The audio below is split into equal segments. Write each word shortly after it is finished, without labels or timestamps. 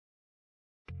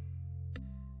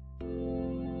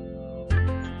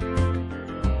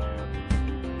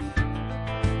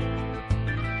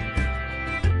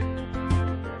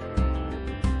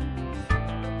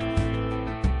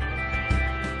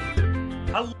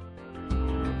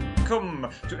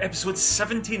Welcome to episode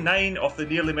 79 of the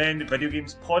Nearly Men Video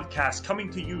Games Podcast,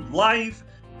 coming to you live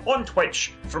on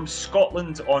Twitch from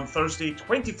Scotland on Thursday,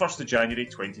 21st of January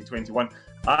 2021.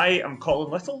 I am Colin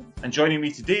Little, and joining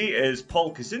me today is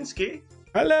Paul Kaczynski.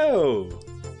 Hello!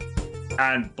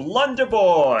 And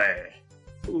Blunderboy.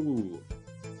 Ooh.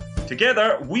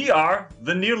 Together, we are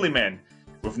the Nearly Men.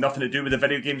 We've nothing to do with the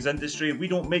video games industry. We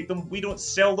don't make them. We don't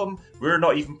sell them. We're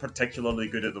not even particularly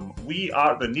good at them. We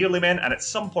are the Nearly Men, and at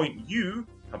some point you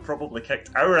have probably kicked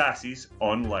our asses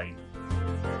online.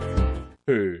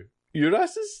 Who? Your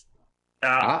asses?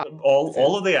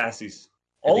 All of the asses.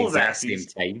 All of the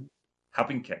asses same time. have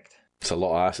been kicked. It's a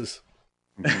lot of asses.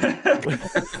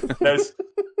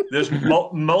 There's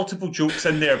multiple jokes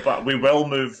in there, but we will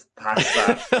move past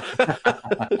that.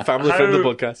 Family friendly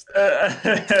podcast.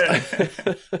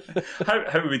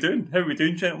 How are we doing? How are we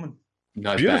doing, gentlemen?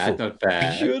 Not Beautiful. bad, not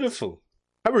bad. Beautiful.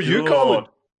 How are you, Good. Colin?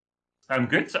 I'm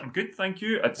good, thank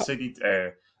you. I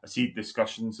see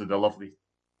discussions of the lovely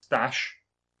stash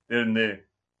there in the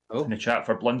chat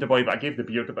for Blunderboy, but I gave the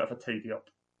beard a bit of a tidy up.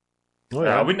 Oh,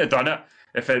 yeah. I wouldn't have done it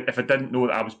if I didn't know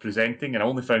that I was presenting, and I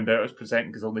only found out I was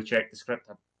presenting because I only checked the script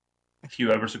a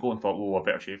few hours ago and thought, oh, I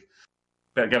better shave.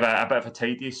 Better give it a bit of a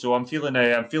tidy. So I'm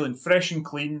feeling fresh and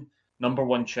clean, number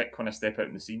one chick when I step out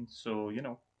in the scene. So, you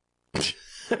know,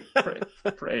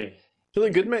 pretty. You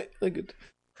look good, mate. You look good.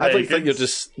 I'd like to think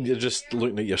you're just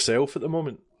looking at yourself at the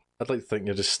moment. I'd like to think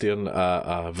you're just staring at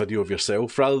a video of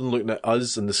yourself rather than looking at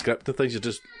us and the script and things. You're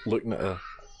just looking at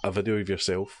a video of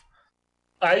yourself.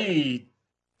 I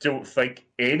don't think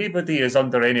anybody is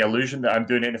under any illusion that I'm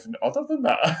doing anything other than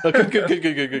that.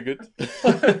 Good.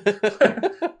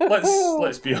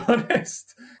 Let's be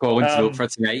honest. Colin's vote for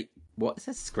tonight. What's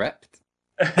his script?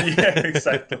 Yeah,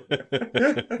 exactly.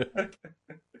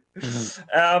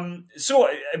 So,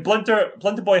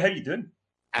 Blunderboy, how you doing?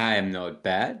 I am not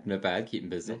bad. Keeping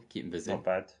busy. Not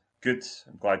bad. Good.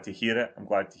 I'm glad to hear it.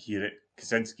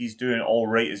 Kaczynski's doing all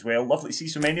right as well. Lovely to see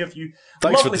so many of you.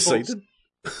 Thanks for lovely deciding.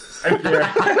 out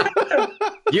there.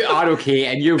 You are okay,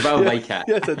 and you will like it.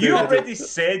 Yes, I do. You already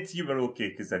said you were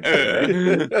okay, Kaczynski.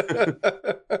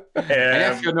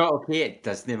 And if you're not okay, it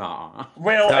doesn't matter.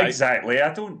 Well, Right. Exactly.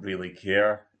 I don't really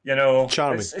care. You know,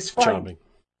 Charming. It's fine. Charming.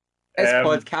 It's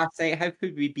podcast night. How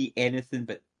could we be anything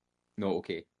but not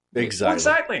okay?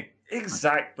 Exactly.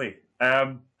 Exactly.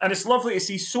 And it's lovely to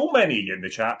see so many in the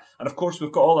chat. And of course,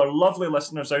 we've got all our lovely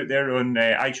listeners out there on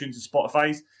iTunes and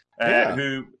Spotify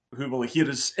who will hear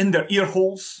us in their ear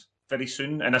holes very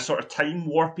soon in a sort of time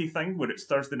warpy thing where it's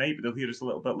Thursday night, but they'll hear us a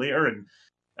little bit later and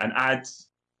ad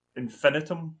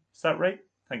infinitum. Is that right?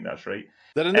 I think that's right.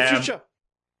 They're in the future.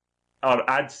 Or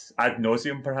ad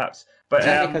nauseum, perhaps. But Is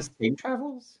that because time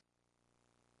travels?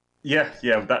 Yeah,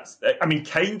 that's. I mean,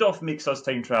 kind of makes us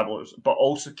time travelers, but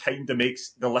also kind of makes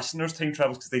the listeners time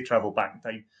travelers because they travel back in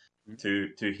time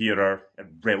to hear our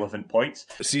relevant points.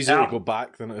 It's easier to go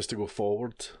back than it is to go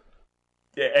forward.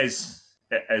 It is.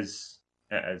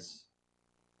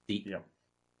 Deep. Yeah.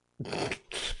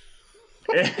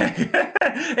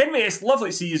 Anyway, it's lovely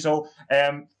to see you all.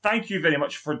 Thank you very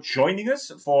much for joining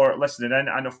us, for listening in,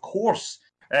 and of course,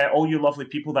 all you lovely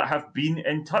people that have been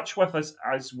in touch with us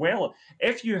as well.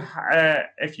 If you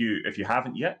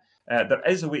haven't yet, there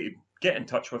is a way to get in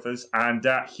touch with us, and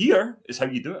here is how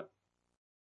you do it.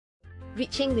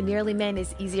 Reaching the Nearly Men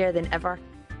is easier than ever.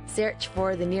 Search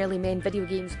for the Nearly Men Video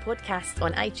Games Podcast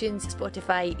on iTunes,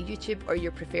 Spotify, YouTube, or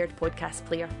your preferred podcast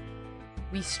player.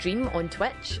 We stream on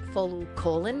Twitch. Follow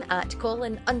Colin at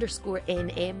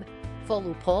Colin_NM.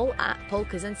 Follow Paul at Paul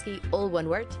Kaczynski, all one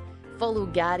word. Follow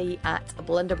Gary at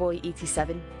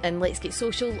Blunderboy87. And let's get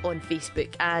social on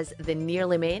Facebook as The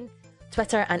Nearly Men,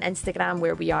 Twitter and Instagram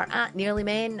where we are at Nearly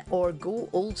Men, or go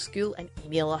old school and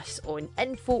email us on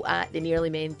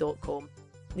info@thenearlymen.com.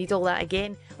 Need all that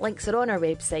again? Links are on our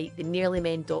website,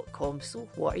 thenearlymen.com. So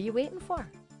what are you waiting for?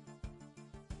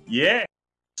 Yeah.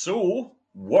 So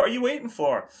what are you waiting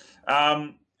for?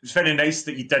 It's very nice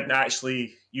that you didn't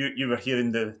actually, you were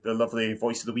hearing the lovely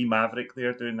voice of the wee Maverick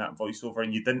there doing that voiceover,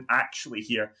 and you didn't actually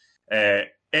hear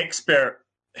expert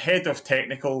head of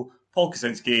technical Paul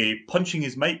Kaczynski punching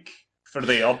his mic for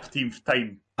the umpteenth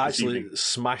time. Actually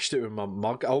smashed it with my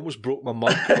mug. I almost broke my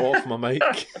mug off my mic.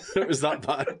 It was that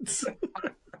bad.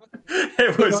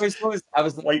 It was I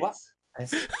was like, what?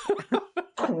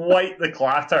 Quite the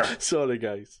clatter. Sorry,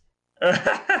 guys.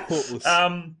 Hopeless.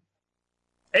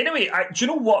 Anyway, do you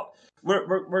know what?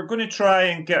 We're going to try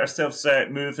and get ourselves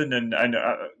moving and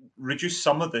reduce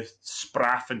some of the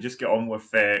spraff and just get on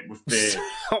with the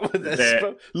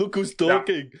look who's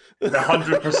talking. The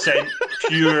 100%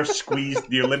 pure squeezed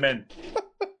Nearly Men.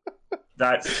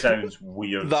 That sounds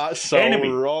weird. That's so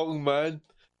wrong, man.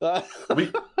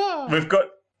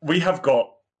 We have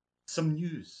got some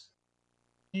news.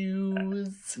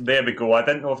 There we go. I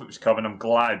didn't know if it was coming. I'm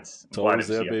glad. It's always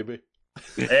there, baby.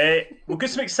 We've got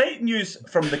some exciting news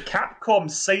from the Capcom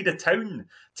side of town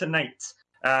tonight.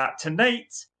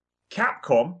 Tonight,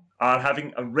 Capcom are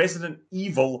having a Resident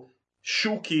Evil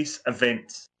showcase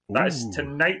event. That is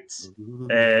tonight,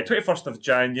 21st of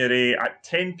January at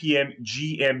 10 p.m.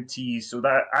 GMT. So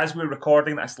that, as we're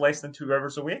recording, that's less than 2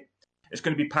 hours away. It's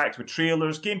going to be packed with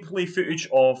trailers, gameplay footage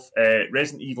of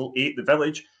Resident Evil 8: The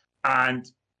Village,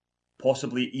 and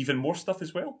possibly even more stuff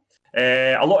as well.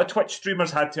 A lot of Twitch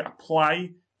streamers had to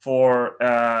apply for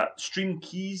stream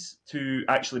keys to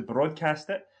actually broadcast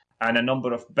it, and a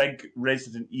number of big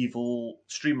Resident Evil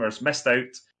streamers missed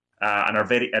out and are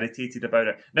very irritated about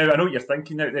it. Now, I know what you're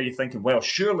thinking out there. You're thinking, well,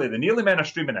 surely the Nearly Men are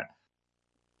streaming it.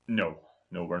 No,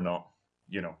 we're not.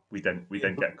 You know, we didn't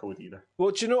get a code either.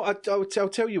 Well, do you know, I'll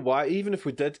tell you why. Even if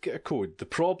we did get a code, the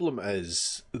problem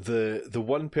is the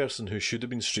one person who should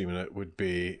have been streaming it would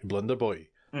be Blunderboy.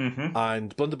 Mm-hmm.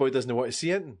 And Blunderboy doesn't want to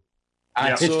see it.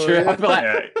 It's true.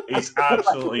 He's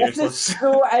absolutely useless. This is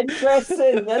so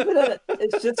interesting, isn't it?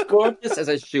 It's just gorgeous. As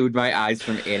I shield my eyes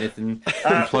from anything,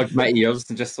 and plug my ears,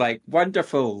 and just like,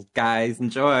 wonderful, guys,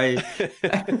 enjoy.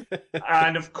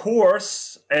 And of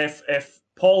course, if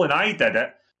Paul and I did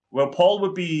it, well, Paul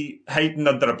would be hiding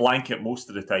under a blanket most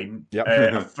of the time,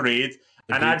 afraid,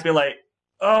 and I'd be like,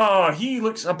 "Oh, he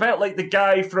looks a bit like the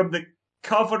guy from the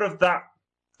cover of that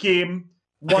game."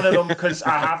 One of them, because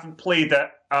I haven't played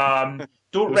it.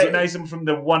 Don't recognise him from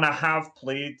the one I have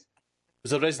played. It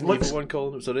was a Resident Evil one,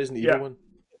 Colin. It was a Resident Evil one.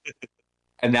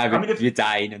 And now you're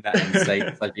dying in that insight.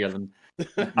 It's like you're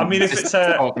I mean, if it's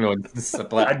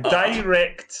a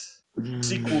direct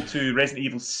sequel to Resident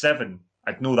Evil 7,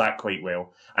 I'd know that quite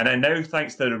well. And I now,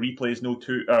 thanks to the replays, know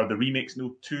the remakes,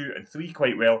 know 2 and 3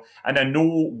 quite well. And I know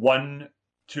 1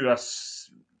 to a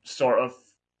sort of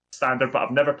standard, but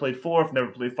I've never played 4, I've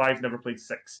never played 5, never played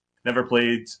 6, never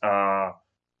played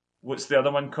what's the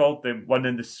other one called? The one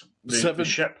in the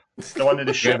ship. The one in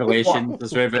the ship. Revelation.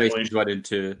 There's Revelations 1 and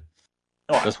 2.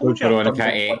 There's Code Veronica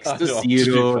X, there's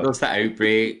Zero, there's the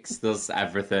Outbreaks, there's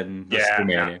everything. There's so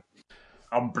many.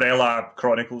 Umbrella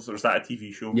Chronicles, or is that a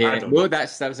TV show? Yeah, no, that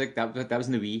was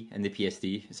in the Wii and the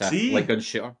PSD. It's a light gun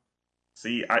shooter.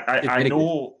 See, I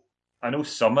know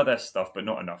some of this stuff, but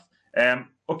not enough.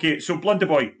 Okay, so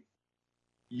Blunderboy,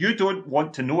 you don't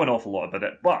want to know an awful lot about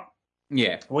it, but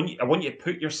yeah, I want you to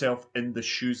put yourself in the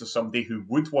shoes of somebody who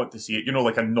would want to see it. You know,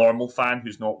 like a normal fan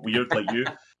who's not weird like you.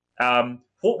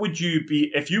 What would you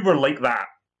be if you were like that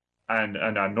and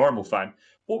a normal fan?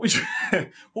 What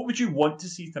would you want to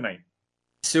see tonight?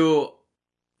 So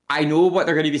I know what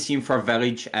they're going to be seeing for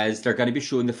Village is they're going to be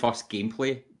showing the first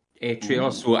gameplay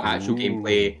trailer. So actual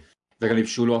gameplay. They're going to be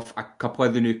showing off a couple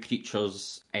of the new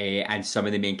creatures and some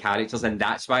of the main characters, and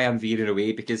that's why I'm veering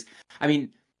away, because, I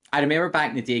mean, I remember back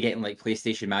in the day getting, like,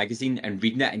 PlayStation Magazine and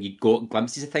reading it, and you got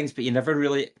glimpses of things, but you never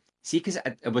really... See, because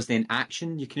it was in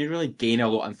action, you can really gain a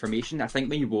lot of information. I think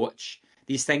when you watch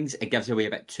these things, it gives away a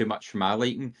bit too much for my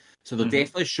liking. So they're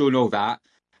definitely showing all that.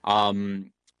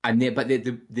 But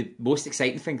the most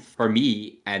exciting thing for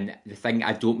me, and the thing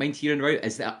I don't mind hearing about,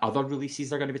 is the other releases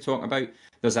they're going to be talking about.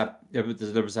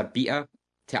 There was a beta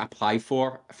to apply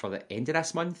for the end of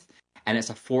this month, and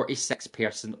it's a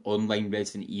 46-person online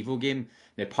Resident Evil game.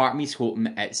 Now, part of me's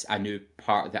hoping it's a new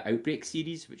part of the Outbreak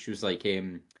series, which was like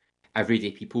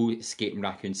everyday people escaping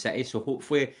Raccoon City. So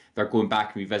hopefully they're going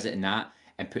back and revisiting that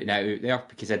and putting that out there,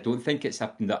 because I don't think it's an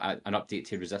update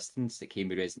to Resistance that came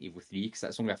with Resident Evil 3, because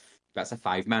that's only that's a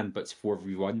 5-man, but it's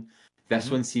 4v1.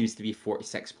 This one seems to be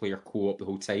 46-player co-op the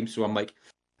whole time, so I'm like,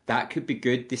 that could be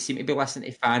good. They seem to be listening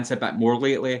to fans a bit more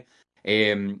lately.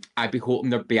 I'd be hoping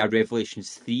there'd be a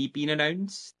Revelations 3 being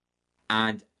announced,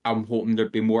 and I'm hoping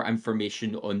there'd be more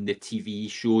information on the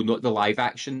TV show, not the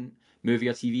live-action movie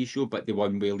or TV show, but the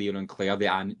one with Leon and Claire, the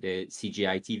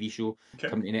CGI TV show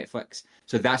coming to Netflix.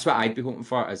 So that's what I'd be hoping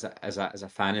for as a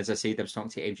fan. As I said, I was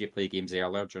talking to MJ Play Games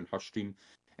earlier during her stream,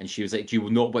 and she was like, "Do you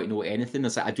not want to know anything?" I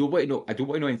was like, "I don't want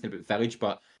to know anything about Village,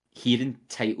 but hearing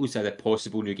titles of the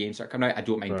possible new games that are coming out, I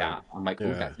don't mind that." I'm like,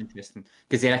 "Oh, that's interesting,"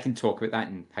 because then I can talk about that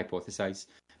and hypothesize.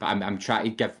 But I'm trying to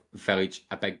give Village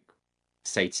a big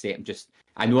sidestep.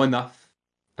 I know enough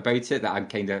about it that I'm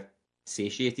kind of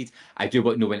satiated. I do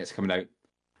want to know when it's coming out.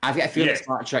 I've got a feeling it's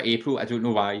March or April. I don't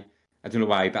know why,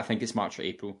 but I think it's March or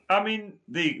April. I mean,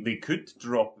 they could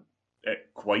drop it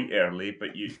quite early, but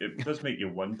it does make you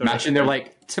wonder. Imagine they're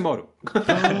like, tomorrow.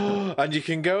 And you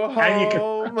can go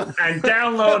home. And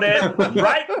download it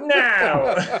right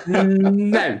now.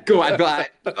 No, go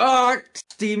on.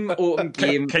 Steam open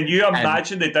game. Can you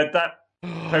imagine they did that?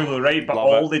 Paulo, right? But Love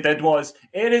all it. they did was,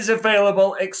 it is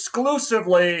available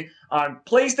exclusively on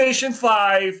PlayStation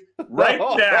 5 right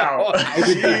now. I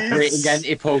would be breaking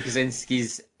into Paul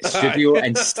Kaczynski's studio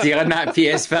and stealing that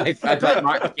PS5. I'd be like,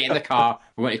 Mark, get in the car.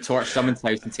 We're going to torch someone's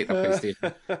house and take their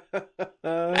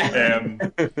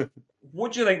PlayStation.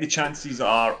 What do you think the chances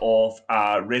are of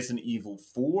a Resident Evil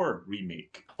 4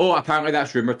 remake? Oh, apparently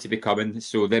that's rumoured to be coming,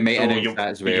 so they might announce that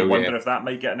as well. You wonder if that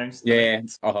might get announced? Yeah.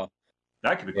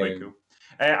 That could be quite cool.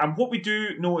 And what we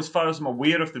do know, as far as I'm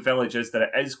aware of the Village, is that it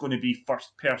is going to be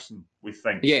first person, we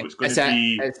think. Yeah, so it's going to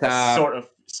be a sort of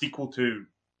sequel to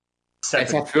 7.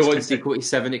 It's a full-on sequel to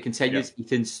 7. It continues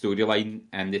Ethan's storyline,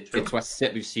 and the twists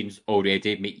that we've seen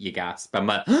already make you gasp. I'm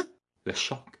like, the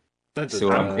shock.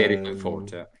 So I'm very looking forward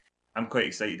to it. I'm quite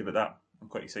excited about that.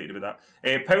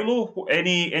 Paulo,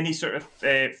 any sort of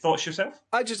thoughts yourself?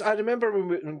 I remember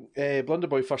when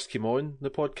Blunderboy first came on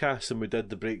the podcast and we did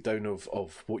the breakdown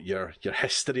of what your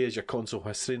history is, your console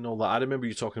history and all that. I remember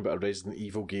you talking about a Resident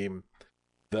Evil game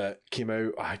that came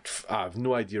out. I have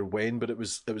no idea when, but it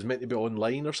was meant to be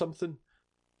online or something.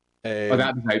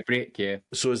 That was Outbreak, yeah.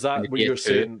 So is that what you're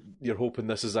saying? You're hoping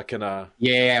this is a kind of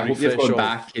I hope they've gone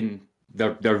back and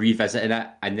they're revisiting it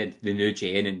and then the new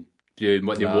gen and doing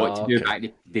what they want to do back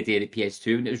the day of the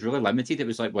PS2, and it was really limited. It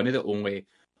was like one of the only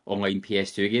online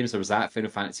PS2 games. There was that,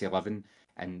 Final Fantasy 11,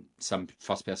 and some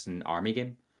first-person army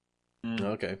game.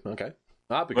 Okay.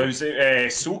 That'd be good. Was it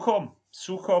SOCOM,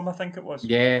 I think it was.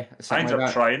 Yeah, I ended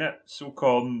up trying it.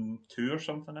 SOCOM 2 or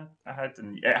something I had,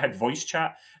 and it had voice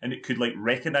chat, and it could like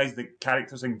recognise the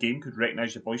characters in game, could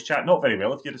recognise your voice chat. Not very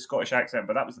well if you had a Scottish accent,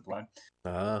 but that was the plan.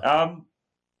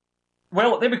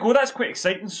 Well, there we go. That's quite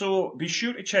exciting. So be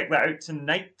sure to check that out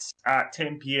tonight at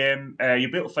 10 p.m.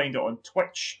 You'll be able to find it on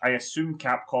Twitch. I assume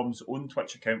Capcom's own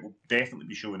Twitch account will definitely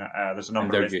be showing it. There's a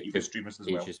number of Resident Evil streamers as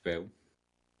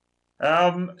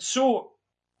well. So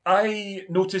I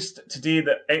noticed today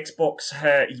that Xbox,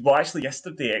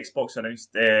 yesterday Xbox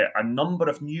announced a number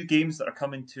of new games that are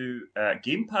coming to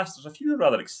Game Pass. There's a few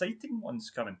rather exciting ones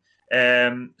coming.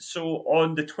 So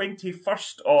on the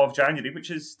 21st of January, which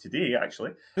is today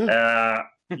actually,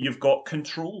 you've got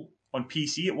Control on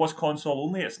PC. It was console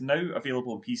only. It's now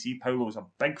available on PC. Paulo is a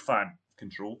big fan of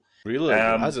Control. Really?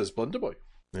 As is Blunderboy.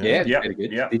 Yeah, very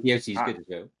good. Yeah. The DLC is good as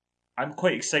well. I'm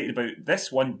quite excited about this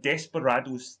one,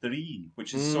 Desperados 3,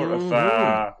 which is sort of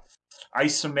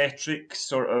isometric,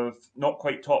 sort of not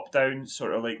quite top-down,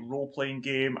 sort of like role-playing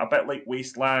game, a bit like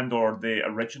Wasteland or the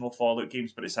original Fallout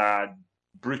games, but it's a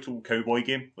brutal cowboy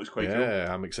game. Looks quite cool.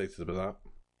 Yeah, I'm excited about that.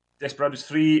 Desperados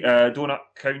 3, Donut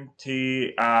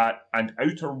County, and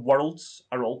Outer Worlds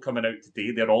are all coming out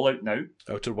today. They're all out now.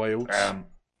 Outer Wilds?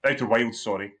 Outer Wilds,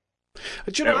 sorry.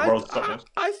 Do you know,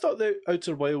 I thought that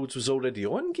Outer Wilds was already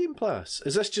on Game Pass.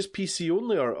 Is this just PC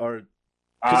only, or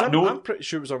because no, I'm pretty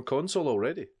sure it was on console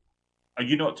already. Are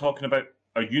you not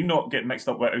getting mixed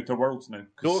up with Outer Worlds now?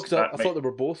 No, because I thought they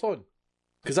were both on.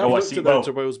 Because I looked at the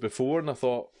Outer Wilds before and I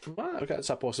thought, okay, it's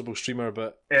a possible streamer,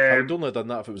 but I would only have done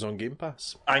that if it was on Game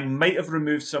Pass. I might have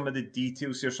removed some of the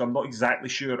details here, so I'm not exactly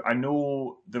sure. I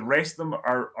know the rest of them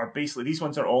are basically, these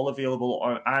ones are all available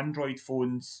on Android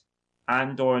phones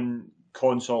and on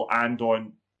console and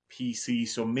on PC,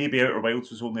 so maybe Outer Wilds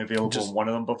was only available on one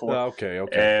of them before. Okay.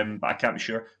 But I can't be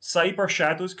sure. Cyber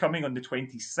Shadows coming on the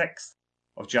 26th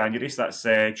of January, so that's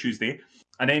Tuesday.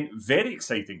 And then, very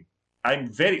exciting,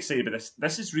 I'm very excited about this.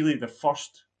 This is really the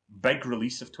first big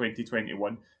release of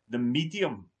 2021. The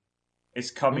Medium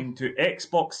is coming to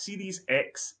Xbox Series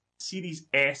X, Series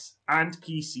S, and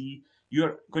PC.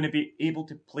 You're going to be able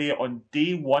to play it on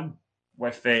day one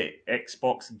with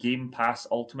Xbox Game Pass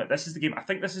Ultimate. This is the game, I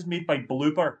think this is made by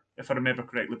Bloober, if I remember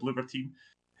correctly, Bloober team,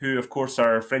 who of course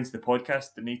are friends of the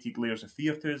podcast, donated Layers of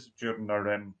Fear to us during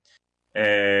our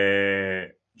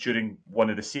during one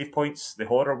of the save points, the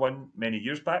horror one, many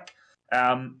years back.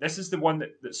 This is the one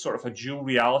that's sort of a dual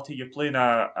reality. You're playing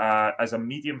as a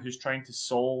medium who's trying to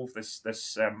solve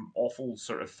this awful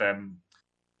sort of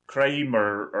crime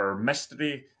or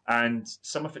mystery, and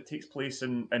some of it takes place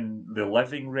in the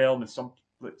living realm, and some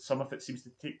of it seems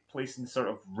to take place in the sort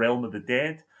of realm of the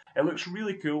dead. It looks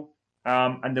really cool,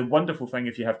 and the wonderful thing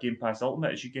if you have Game Pass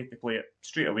Ultimate is you get to play it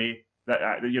straight away.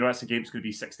 That's a game that's going to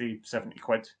be 60, 70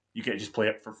 quid. You get to just play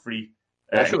it for free,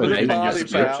 including in your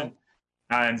subscription,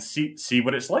 and see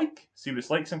what it's like. So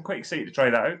I'm quite excited to try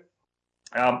that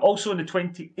out. Also on the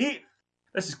 28th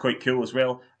this is quite cool as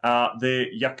well. The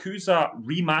Yakuza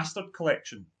Remastered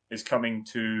Collection is coming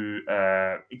to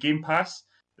Game Pass.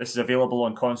 This is available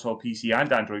on console, PC,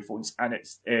 and Android phones, and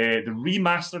it's the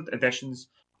remastered editions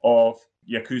of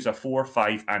Yakuza 4,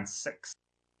 5, and 6.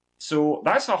 So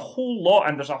that's a whole lot,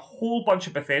 and there's a whole bunch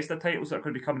of Bethesda titles that are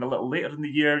going to be coming a little later in the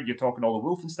year. You're talking all the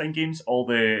Wolfenstein games, all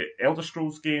the Elder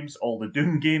Scrolls games, all the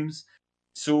Doom games.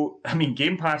 So, I mean,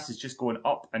 Game Pass is just going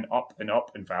up and up and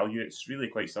up in value. It's really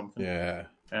quite something. Yeah.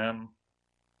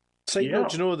 Side note,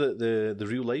 do you know that the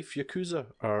real life Yakuza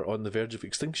are on the verge of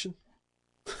extinction?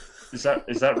 Is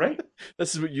that right?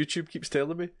 This is what YouTube keeps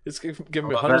telling me. It's giving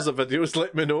me hundreds of videos.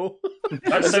 Let me know.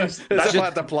 That sounds. That's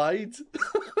just applied.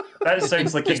 That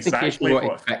sounds like just exactly what.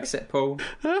 what. Fix it, Paul.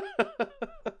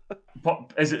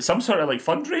 But is it some sort of like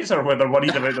fundraiser where they're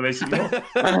worried about the SEO?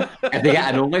 If they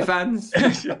get an OnlyFans,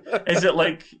 Is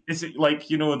it like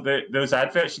those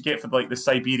adverts you get for like the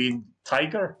Siberian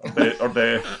tiger or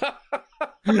the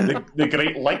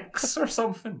Great Lynx or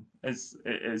something? Is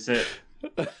it?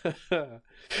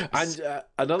 And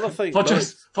another thing, for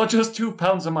just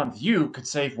 £2 a month, you could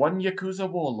save one Yakuza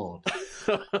warlord.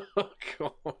 Oh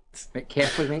God! but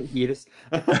carefully, mate, hear us.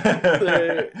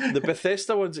 The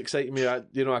Bethesda one's exciting me. I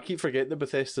keep forgetting that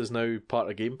Bethesda's now part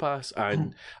of Game Pass,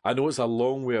 and I know it's a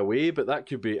long way away, but that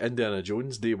could be Indiana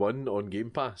Jones Day 1 on Game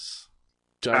Pass.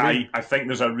 Do you know what I mean? I think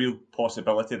there's a real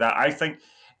possibility of that. I think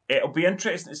it'll be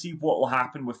interesting to see what will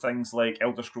happen with things like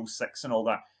Elder Scrolls 6 and all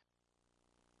that.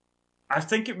 I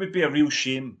think it would be a real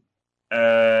shame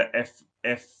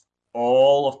if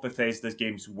all of Bethesda's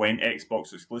games went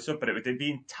Xbox exclusive, but it would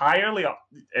be entirely up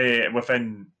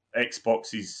within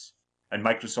Xbox's and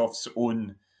Microsoft's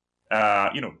own.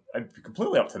 It'd be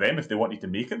completely up to them if they wanted to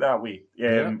make it that way.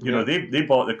 They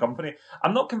bought the company.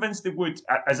 I'm not convinced they would.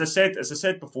 As I said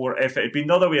before, if it had been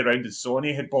the other way around and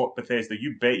Sony had bought Bethesda,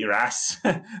 you bet your ass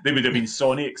they would have been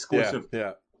Sony exclusive.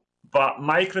 Yeah. But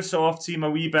Microsoft seem a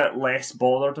wee bit less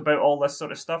bothered about all this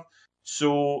sort of stuff.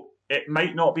 So it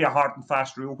might not be a hard and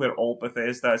fast rule where all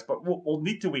Bethesda is, but we'll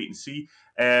need to wait and see.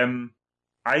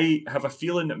 I have a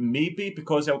feeling that maybe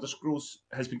because Elder Scrolls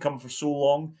has been coming for so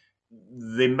long,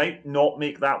 they might not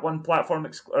make that one platform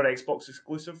or Xbox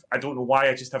exclusive. I don't know why,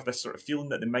 I just have this sort of feeling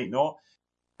that they might not.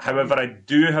 However, I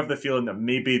do have the feeling that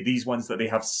maybe these ones that they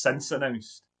have since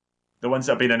announced, the ones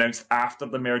that have been announced after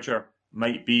the merger,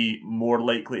 might be more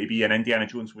likely to be, and Indiana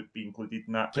Jones would be included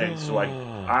in that then. So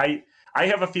I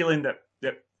have a feeling that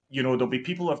there'll be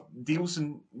people of deals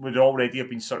and would already have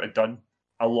been sort of done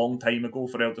a long time ago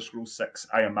for Elder Scrolls 6,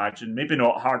 I imagine. Maybe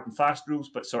not hard and fast rules,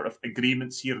 but sort of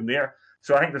agreements here and there.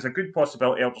 So I think there's a good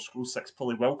possibility Elder Scrolls 6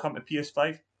 probably will come to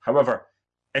PS5. However,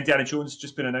 Indiana Jones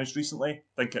just been announced recently.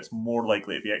 I think it's more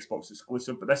likely to be Xbox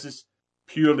exclusive, but this is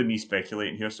purely me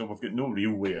speculating here, so we've got no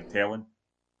real way of telling.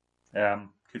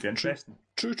 Could be interesting.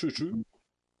 True.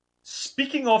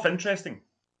 Speaking of interesting,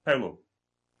 Paolo.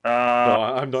 No,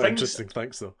 I'm not interesting,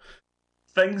 thanks though.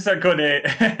 Things are going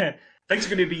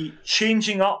to be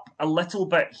changing up a little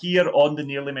bit here on the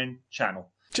Nearly Men channel.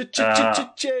 Changes.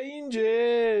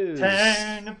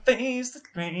 Turn and face the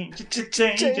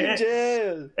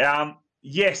changes.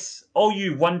 Yes, all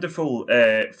you wonderful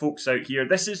folks out here.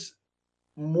 This is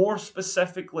more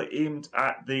specifically aimed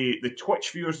at the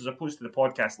Twitch viewers as opposed to the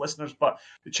podcast listeners, but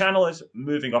the channel is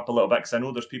moving up a little bit because I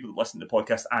know there's people that listen to the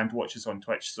podcast and watch us on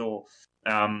Twitch, so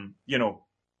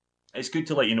it's good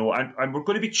to let you know, and we're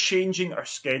going to be changing our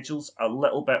schedules a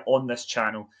little bit on this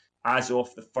channel as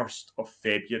of the 1st of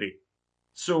February.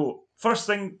 So first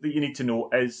thing that you need to know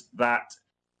is that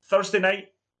Thursday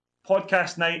night,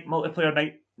 podcast night, multiplayer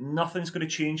night, nothing's going to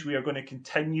change. We are going to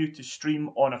continue to stream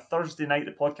on a Thursday night.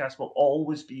 The podcast will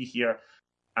always be here,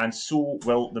 and so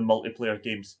will the multiplayer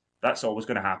games. That's always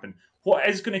going to happen. What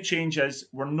is going to change is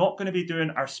we're not going to be doing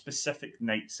our specific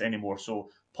nights anymore. So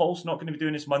Paul's not going to be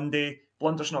doing his Monday,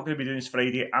 Blunder's not going to be doing his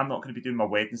Friday, I'm not going to be doing my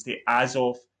Wednesday as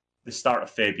of the start of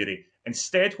February.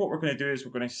 Instead, what we're going to do is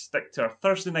we're going to stick to our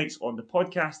Thursday nights on the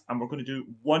podcast, and we're going to do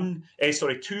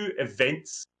two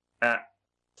events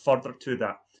further to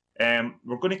that.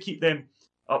 We're going to keep them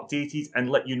updated and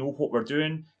let you know what we're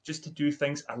doing, just to do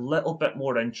things a little bit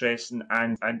more interesting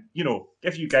and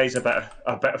give you guys a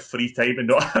bit of free time and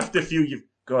not have to feel you've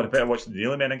got a bit of watching the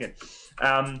Daily Men again.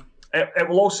 It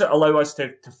will also allow us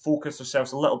to focus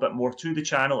ourselves a little bit more to the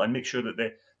channel and make sure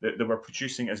that we're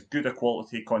producing as good a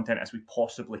quality content as we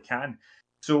possibly can.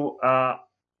 So,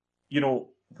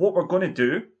 what we're going to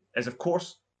do is, of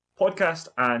course, podcast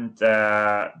and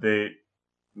the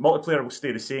multiplayer will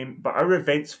stay the same, but our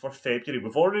events for February,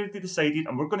 we've already decided,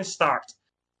 and we're going to start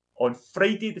on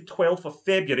Friday the 12th of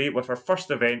February with our first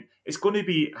event. It's going to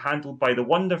be handled by the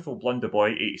wonderful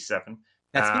Blunderboy87.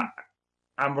 That's me.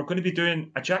 and we're going to be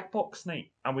doing a Jackbox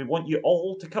night, and we want you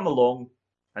all to come along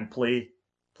and play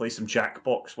some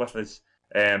Jackbox with us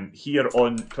here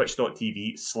on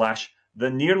twitch.tv/The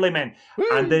Nearly Men. Woo!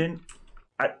 And then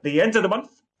at the end of the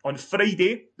month, on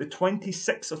Friday, the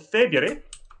 26th of February,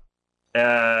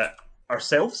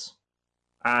 ourselves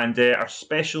and our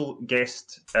special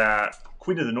guest,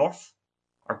 Queen of the North,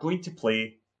 are going to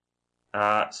play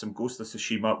some Ghost of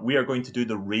Tsushima. We are going to do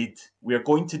the raid. We are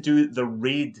going to do the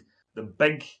raid, the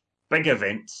big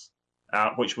event,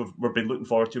 which we've been looking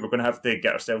forward to. We're going to have to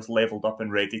get ourselves leveled up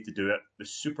and ready to do it. The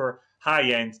super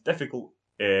high-end, difficult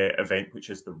event, which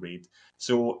is the raid.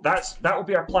 So that will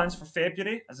be our plans for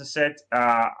February, as I said,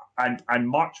 and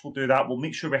March we'll do that. We'll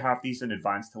make sure we have these in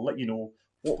advance to let you know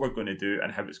what we're going to do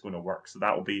and how it's going to work. So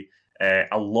that will be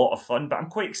a lot of fun. But I'm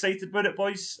quite excited about it,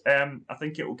 boys. I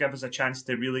think it will give us a chance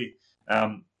to really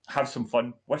have some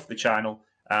fun with the channel.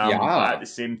 But at the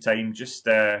same time, just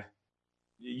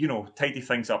tidy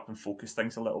things up and focus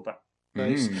things a little bit.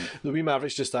 Nice. The wee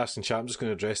Maverick's just asked in chat, I'm just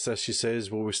going to address this. She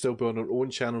says, will we still be on our own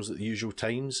channels at the usual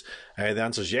times? The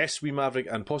answer is yes, wee Maverick,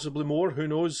 and possibly more. Who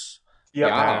knows?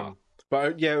 Yeah.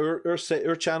 But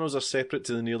our channels are separate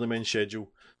to the Nearly Men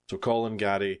schedule. So Colin,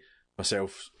 Gary,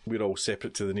 myself, we're all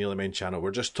separate to the Nearly Men channel.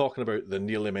 We're just talking about the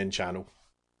Nearly Men channel.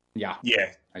 Yeah.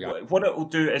 What it will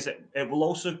do is it will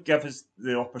also give us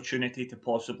the opportunity to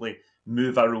possibly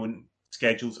move our own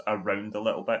schedules around a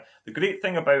little bit. The great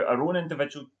thing about our own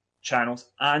individual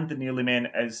channels and the Nearly Men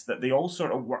is that they all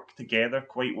sort of work together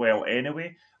quite well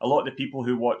anyway. A lot of the people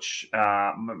who watch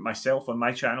myself on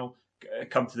my channel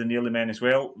come to the Nearly Men as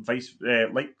well,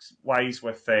 likewise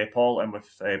with Paul and with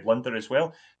Blunder as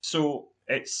well. So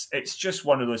it's just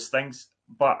one of those things,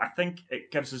 but I think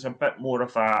it gives us a bit more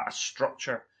of a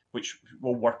structure which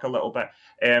will work a little bit.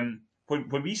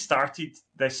 When we started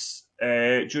this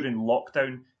during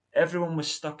lockdown, everyone was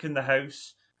stuck in the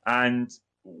house, and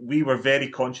we were very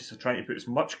conscious of trying to put as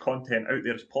much content out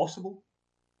there as possible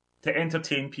to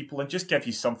entertain people and just give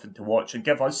you something to watch and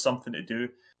give us something to do.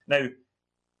 Now,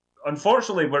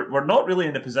 unfortunately, we're not really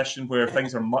in a position where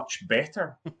things are much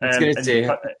better. In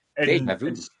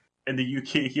the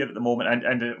UK here at the moment,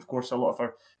 and of course a lot of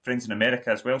our friends in America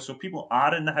as well. So people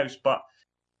are in the house, but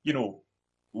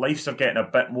lives are getting a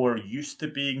bit more used to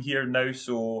being here now.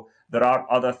 So there are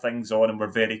other things on, and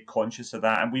we're very conscious of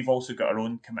that. And we've also got our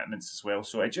own commitments as well.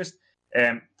 So it just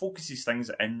focuses things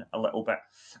in a little bit.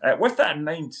 With that in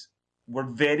mind,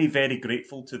 we're very, very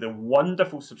grateful to the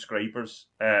wonderful subscribers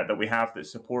that we have that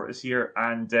support us here.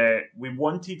 And we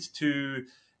wanted to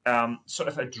sort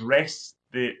of address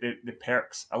the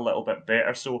perks a little bit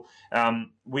better. So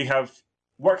we have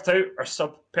worked out our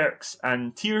sub perks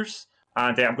and tiers,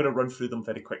 and I'm going to run through them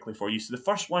very quickly for you. So the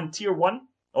first one, Tier 1,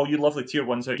 all you lovely Tier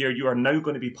 1s out here, you are now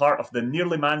going to be part of the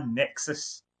Nearly Man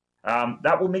Nexus.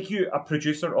 That will make you a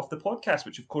producer of the podcast,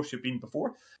 which of course you've been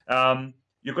before.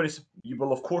 You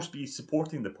will of course be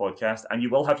supporting the podcast, and you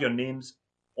will have your names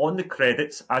on the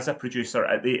credits as a producer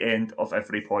at the end of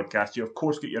every podcast. You of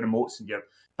course get your emotes and your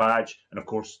badge, and of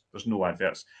course there's no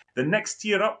adverts. The next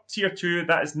tier up, Tier 2,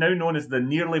 that is now known as the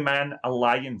Nearly Man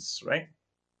Alliance, right?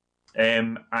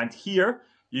 And here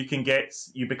you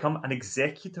become an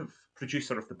executive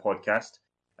producer of the podcast.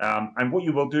 And what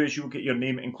you will do is you will get your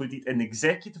name included in the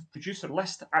executive producer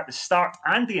list at the start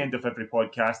and the end of every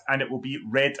podcast, and it will be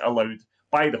read aloud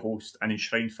by the host and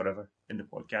enshrined forever in the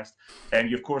podcast. And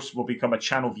you, of course, will become a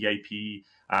channel VIP,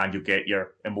 and you'll get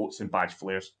your emotes and badge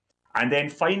flares. And then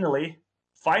finally,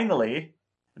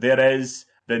 there is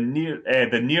the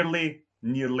Nearly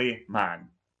Man.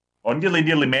 Or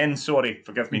Nearly Men, sorry.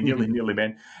 Forgive me, Nearly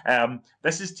Men.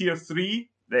 This is Tier 3.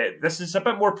 This is a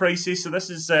bit more pricey, so this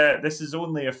is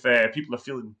only if people are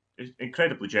feeling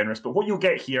incredibly generous. But what you'll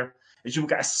get here is you'll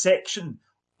get a section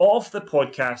of the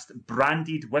podcast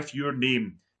branded with your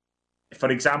name. For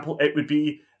example, it would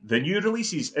be the new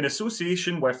releases in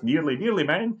association with Nearly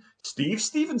Men, Steve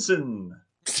Stevenson.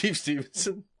 Steve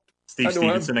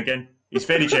Stevenson again. He's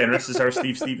very generous, is our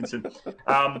Steve Stevenson.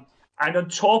 And on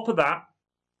top of that,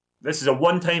 this is a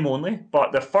one-time only,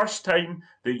 but the first time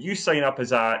that you sign up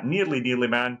as a Nearly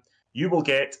Man, you will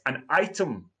get an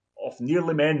item of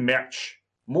Nearly Men merch.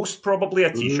 Most probably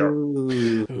a t-shirt.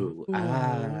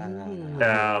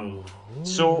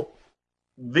 So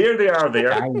there they are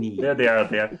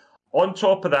there. On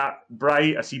top of that,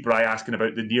 I see Bri asking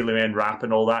about the Nearly Men rap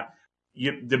and all that.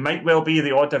 There might well be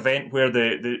the odd event where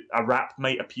a rap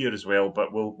might appear as well,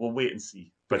 but we'll wait and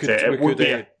see. But it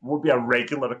would be a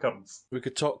regular occurrence. We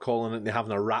could talk Colin into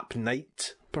having a rap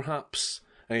night, perhaps,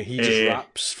 and he just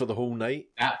raps for the whole night.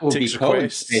 That will be called a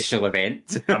special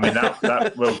event. I mean,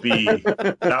 that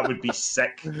would be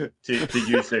sick to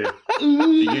use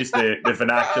the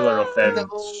vernacular of them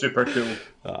super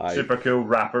cool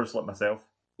rappers like myself.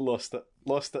 Lost it.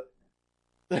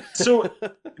 So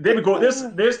there we go.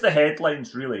 There's the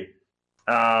headlines really.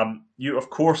 You of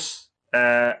course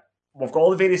we've got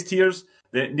all the various tiers: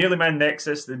 the Nearly Men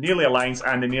Nexus, the Nearly Alliance,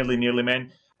 and the Nearly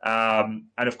Men. And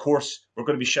of course, we're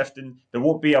going to be shifting. There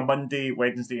won't be a Monday,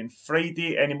 Wednesday, and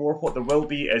Friday anymore. What there will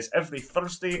be is every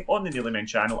Thursday on the Nearly Men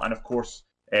channel, and of course,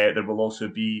 there will also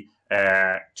be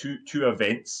two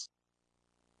events.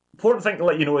 Important thing to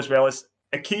let you know as well is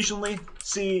occasionally,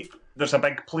 say there's a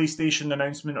big PlayStation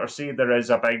announcement, or say there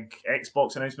is a big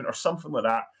Xbox announcement, or something like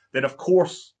that. Then of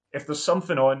course, if there's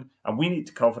something on and we need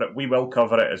to cover it, we will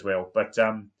cover it as well. But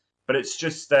it's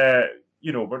just.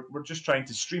 We're just trying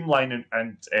to streamline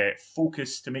and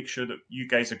focus to make sure that you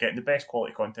guys are getting the best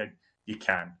quality content you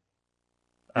can.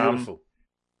 Beautiful.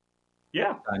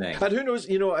 Yeah. And who knows,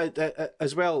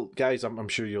 as well, guys, I'm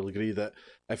sure you'll agree that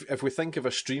if we think of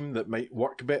a stream that might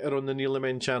work better on the Nearly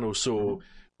Men channel, so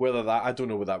whether that, I don't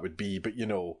know what that would be, but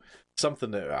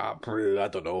something that, I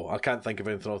don't know, I can't think of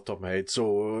anything off the top of my head.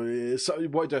 So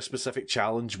what do a specific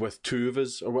challenge with two of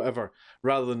us or whatever,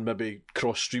 rather than maybe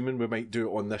cross-streaming, we might do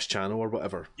it on this channel or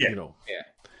whatever. Yeah. Yeah.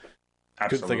 Absolutely.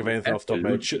 Couldn't think of anything off the top of my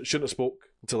head. Shouldn't have spoke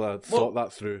until I thought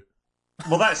that through.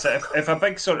 Well, that's it. If a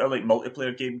big sort of like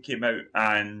multiplayer game came out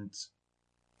and,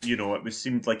 it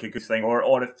seemed like a good thing,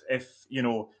 or if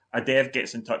a dev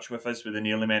gets in touch with us with the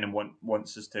Nearly Men and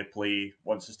wants us to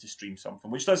stream something,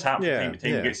 which does happen from time to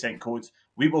time. We get sent codes.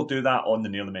 We will do that on the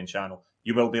Nearly Men channel.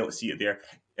 You will be able to see it there.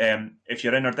 If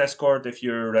you're in our Discord, if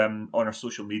you're on our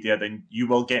social media, then you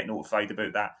will get notified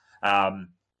about that.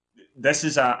 This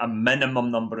is a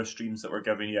minimum number of streams that we're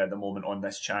giving you at the moment on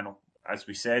this channel. As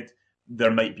we said,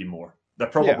 there might be more. There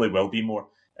probably will be more.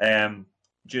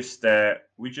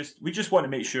 We just want to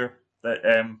make sure that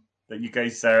you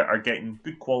guys are getting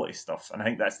good quality stuff, and I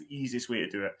think that's the easiest way to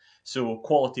do it. So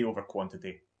quality over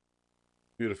quantity.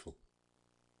 Beautiful.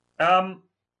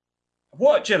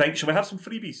 What do you think? Shall we have some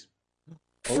freebies?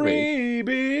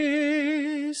 Freebies.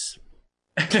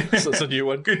 That's a new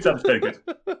one. Good, sounds very good.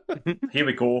 Here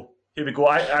we go.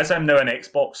 As I'm now an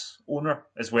Xbox owner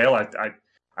as well, I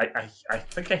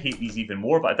think I hate these even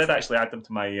more, but I did actually add them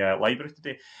to my library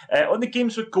today. On the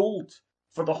Games with Gold,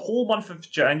 for the whole month of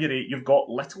January, you've got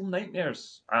Little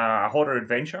Nightmares, a horror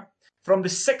adventure. From the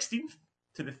 16th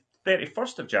to the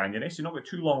 31st of January, so you've not got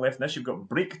too long left in this, you've got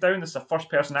Breakdown. This is a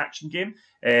first-person action game.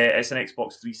 It's an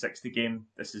Xbox 360 game.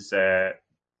 This is, in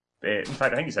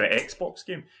fact, I think it's an Xbox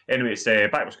game. Anyway, it's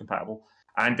backwards compatible.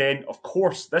 And then, of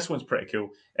course, this one's pretty cool.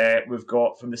 We've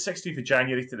got from the 16th of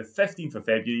January to the 15th of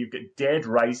February, you've got Dead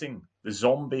Rising, the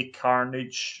Zombie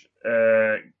Carnage.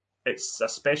 It's a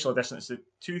special edition. It's a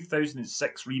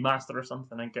 2006 remaster or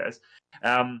something, I think it is.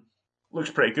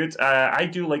 Looks pretty good. I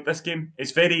do like this game.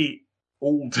 It's very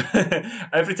old.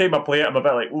 Every time I play it, I'm a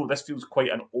bit like, oh, this feels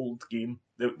quite an old game,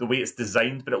 the way it's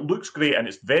designed. But it looks great, and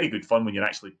it's very good fun when you're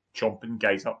actually chomping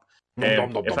guys up.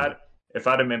 If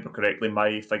I remember correctly,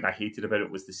 my thing I hated about it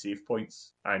was the save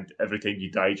points, and every time you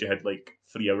died, you had like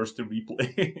 3 hours to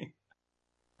replay.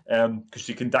 Because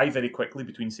you can die very quickly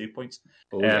between save points,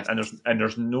 yes. and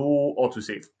there's no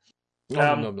autosave.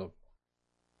 No.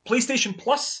 PlayStation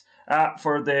Plus,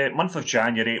 for the month of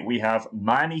January, we have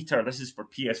Maneater. This is for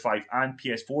PS5 and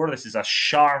PS4. This is a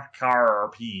shark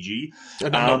RPG.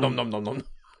 On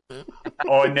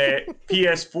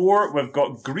PS4, we've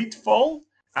got Greedfall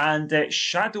and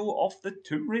Shadow of the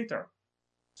Tomb Raider.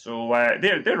 So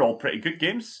they're all pretty good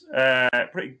games,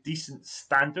 pretty decent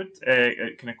standard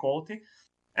kind of quality.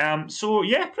 So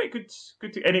yeah, pretty good.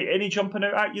 Any jumping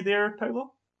out at you there,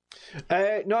 Paolo?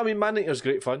 No, I mean Maneater's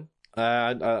great fun.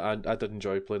 I did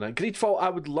enjoy playing that. Greedfall, I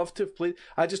would love to have played.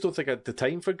 I just don't think I had the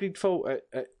time for Greedfall.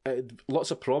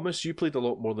 Lots of promise. You played a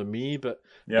lot more than me, but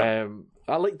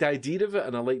I like the idea of it,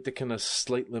 and I like the kind of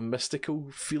slightly mystical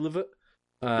feel of it.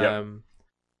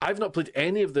 I've not played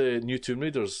any of the new Tomb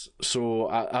Raiders, so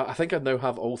I think I now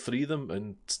have all 3 of them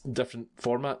in different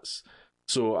formats.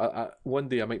 So one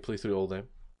day I might play through all of them.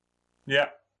 Yeah.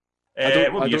 I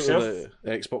don't know the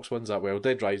Xbox ones that well.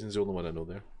 Dead Rising's the only one I know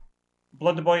there.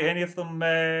 Bloody Boy, any of them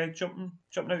jumping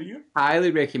out at you? I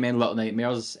highly recommend Little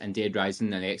Nightmares and Dead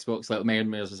Rising on Xbox. Little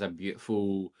Nightmares is a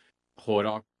beautiful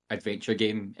horror adventure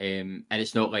game, and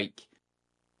it's not like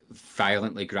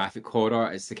violently graphic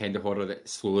horror. It's the kind of horror that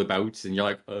slowly builds, and you're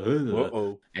like,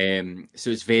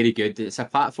 so it's very good. It's a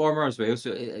platformer as well,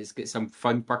 so it's got some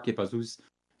fun, quirky puzzles.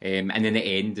 And then the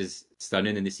end is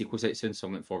stunning, and the sequel's out soon, so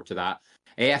I'm looking forward to that.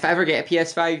 If I ever get a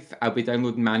PS5, I'll be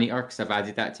downloading Maneater because I've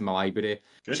added that to my library.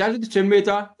 Good. Shadow of the Tomb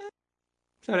Raider,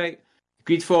 it's alright.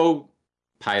 Greedfall,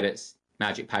 pirates,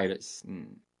 magic pirates,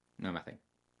 no my thing.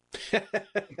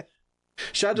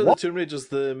 Shadow of the Tomb Raider's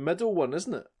the middle one,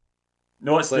 isn't it?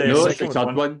 No, it's the No, it's the second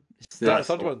third one. It's The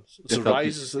third one. the So third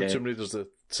Rise of one, the Tomb Raider's the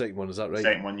second one, is that right?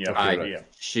 second one, yeah. Okay, Aye. yeah.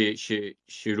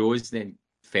 She rose, then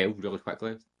fell really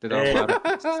quickly. Did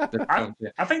I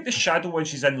think the Shadow one,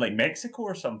 she's in like Mexico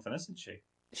or something, isn't she?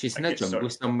 She's in I a think it's jungle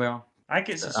somewhere. I think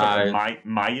it's a sort of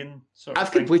Mayan sort of I've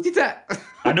thing. completed it.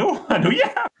 I know,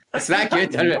 yeah. It's that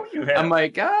good. I know you have. I'm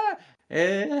like,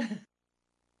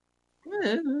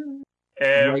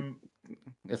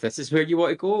 if this is where you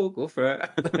want to go for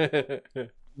it.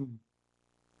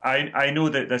 I know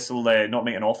that this will not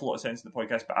make an awful lot of sense in the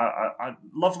podcast, but a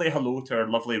lovely hello to our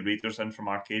lovely readers in from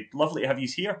Arcade. Lovely to have you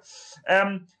here.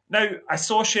 Now, I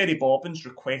saw Sherry Bobbins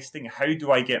requesting, how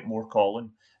do I get more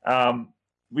Colin?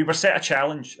 We were set a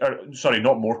challenge, sorry,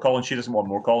 not more Colin. She doesn't want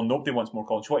more Colin. Nobody wants more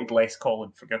Colin. She wanted less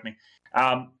Colin, forgive me.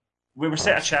 We were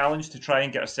set a challenge to try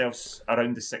and get ourselves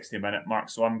around the 60-minute mark,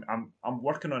 so I'm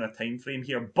working on a time frame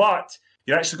here, but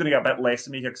you're actually going to get a bit less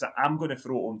of me here because I'm going to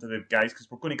throw it on to the guys because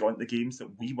we're going to go into the games that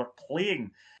we were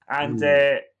playing. And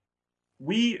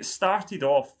we started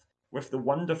off with the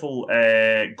wonderful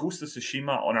Ghost of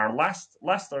Tsushima. On our last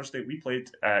Thursday, we played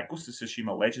Ghost of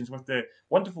Tsushima Legends with the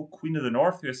wonderful Queen of the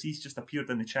North, who I see just appeared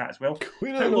in the chat as well.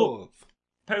 Queen of the North.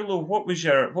 Paulo, what was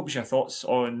your thoughts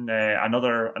on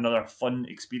another fun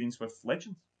experience with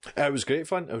Legends? It was great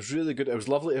fun. It was really good. It was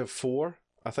lovely to have 4.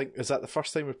 I think, is that the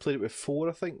first time we played it with 4,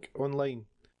 I think, online?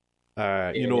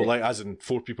 You know, like as in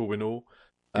 4 people we know.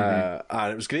 And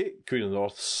it was great. Queen of the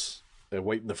North's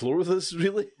wiping the floor with us,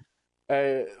 really.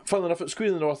 Funnily enough, it was Queen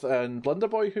of the North and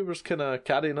Blunderboy who was kind of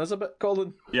carrying us a bit,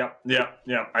 Colin. Yeah.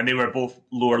 And they were both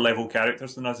lower level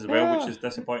characters than us as well, which is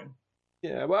disappointing.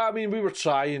 Yeah, well, I mean, we were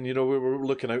trying, you know, we were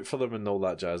looking out for them and all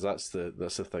that jazz. That's the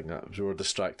thing, that we were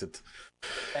distracted.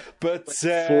 But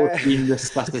 14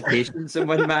 resuscitations in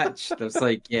one match. That's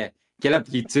like, yeah, get up,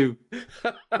 you two.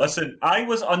 Listen, I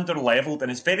was under-leveled,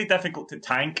 and it's very difficult to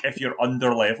tank if you're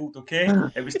under-leveled, okay?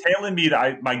 It was telling me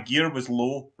that my gear was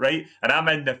low, right? And I'm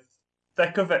in the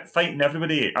thick of it, fighting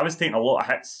everybody. I was taking a lot of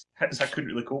hits I couldn't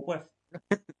really cope with.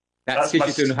 That's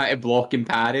because you don't know how to block and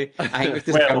parry. I think we've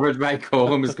discovered my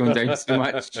column was going down so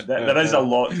much. There is a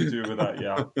lot to do with that,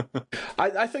 yeah.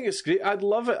 I think it's great. I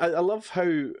love it. I love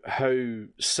how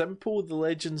simple the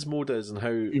Legends mode is and how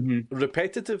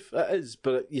repetitive it is,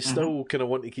 but you still kind of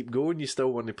want to keep going. You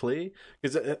still want to play.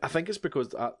 Because I think it's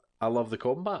because I love the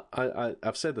combat.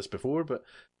 I've said this before, but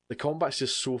the combat's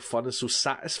just so fun and so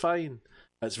satisfying.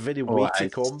 It's very weighty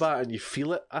combat, and you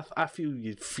feel it. I feel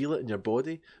you feel it in your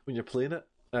body when you're playing it.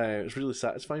 It's really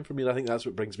satisfying for me, and I think that's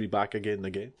what brings me back again and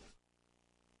again.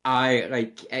 I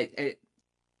like it.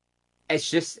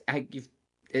 It's just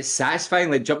it's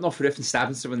satisfying. Like jumping off the roof and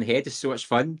stabbing someone in the head is so much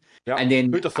fun. Yep. And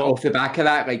then off the back of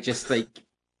that, like just like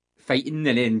fighting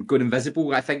and then going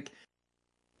invisible. I think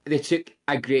they took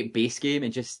a great base game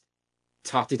and just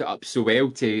tarted it up so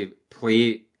well to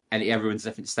play into everyone's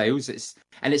different styles. It's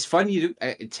fun.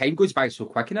 Time goes by so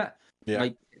quick in it. Yeah.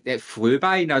 Like it flew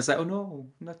by, and I was like, "Oh no,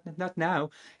 not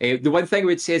now." The one thing I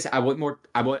would say is, I want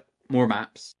more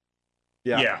maps.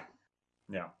 Yeah.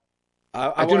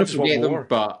 I don't know if we get them,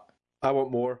 but I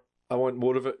want more. I want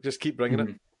more of it. Just keep bringing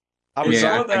it. I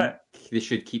think they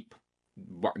should keep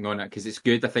working on it because it's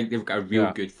good. I think they've got a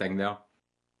real good thing there.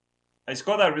 It's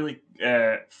got that really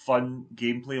fun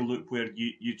gameplay loop where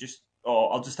you just,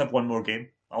 I'll just have one more game.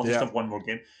 I'll just have one more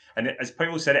game. And as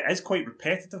Paulo said, it is quite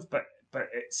repetitive, but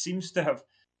it seems to have...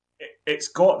 It's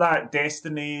got that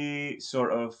Destiny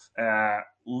sort of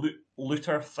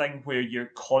looter thing where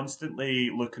you're constantly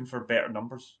looking for better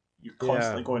numbers. You're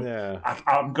constantly going,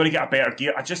 I'm going to get a better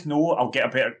gear. I just know I'll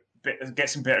get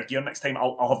some better gear next time.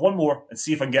 I'll have one more and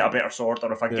see if I can get a better sword,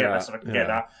 or if I can get this or I can get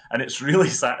that. And it's really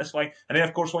satisfying. And then,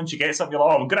 of course, once you get something, you're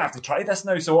like, I'm going to have to try this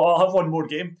now, so I'll have one more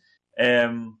game.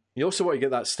 You also want to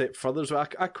get that step further. So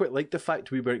I quite like the fact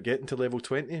we weren't getting to level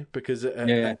 20 because it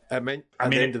meant at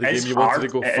the end of the game you wanted to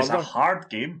go further. It's a hard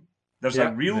game. There's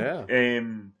a real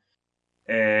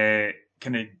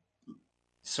kind of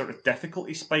sort of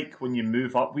difficulty spike when you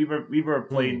move up. We were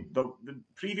playing the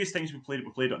previous times we played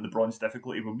it on the bronze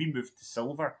difficulty. When we moved to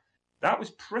silver, that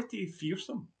was pretty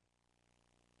fearsome.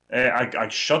 I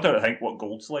shudder to think what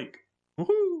gold's like.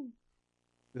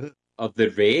 Of the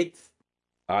raid.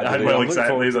 Well,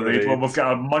 exactly, the raid one. We've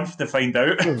got a month to find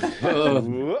out.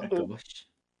 Oh,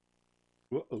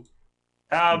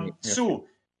 gosh. So,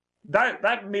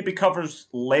 that maybe covers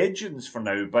Legends for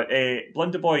now, but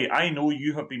Blunderboy, I know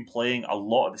you have been playing a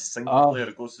lot of the single player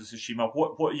of Ghost of Tsushima.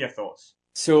 What are your thoughts?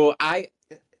 So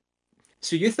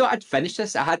you thought I'd finished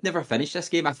this? I had never finished this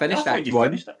game. I finished Act 1.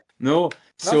 Finished it. No.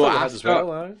 So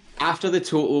after, after the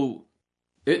total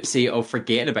oopsie of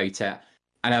forgetting about it,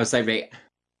 and I was like, right,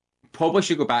 probably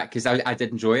should go back because I did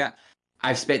enjoy it.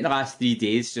 I've spent the last 3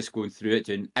 days just going through it,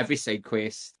 doing every side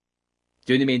quest,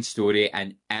 doing the main story,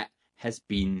 and it has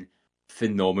been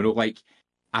phenomenal. Like,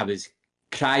 I was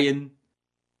crying.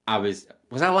 Was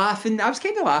I laughing? I was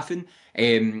kind of laughing.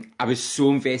 I was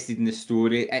so invested in the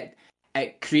story.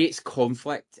 It creates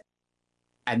conflict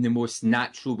in the most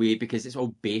natural way because it's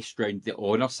all based around the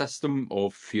honor system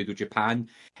of feudal Japan.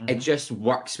 Mm-hmm. It just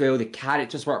works well. The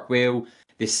characters work well.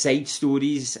 The side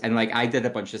stories, and like I did a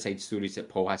bunch of side stories that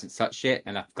Paul hasn't touched yet,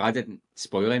 and I'm glad I didn't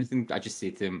spoil anything. I just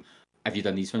said to him, "Have you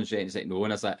done these ones yet?" And he's like, "No."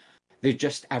 And I was like, "They're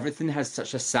just everything has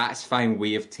such a satisfying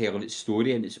way of telling its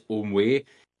story in its own way."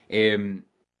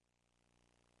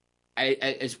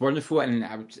 It's wonderful, and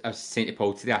I was saying to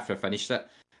Paul today after I finished it,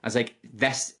 I was like,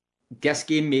 "This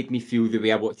game made me feel the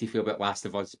way I want to feel about Last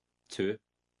of Us 2."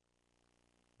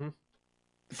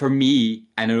 For me,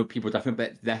 I know people are different,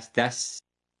 but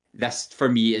this for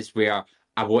me is where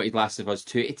I wanted Last of Us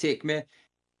 2 to take me,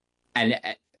 and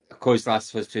of course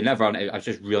Last of Us 2 never, and I was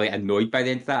just really annoyed by the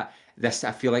end of that. This,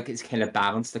 I feel like it's kind of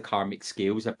balanced the karmic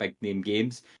scales of big name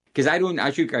games, because I don't,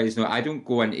 as you guys know, I don't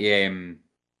go into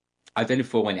I didn't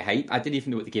fall into hype. I didn't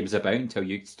even know what the game was about until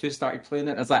you two started playing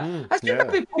it. I was like, I should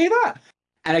maybe play that.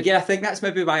 And again, I think that's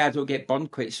maybe why I don't get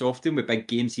burned quite so often with big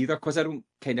games either, because I don't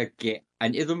kind of get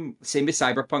into them. Same with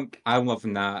Cyberpunk. I'm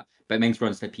loving that, but mine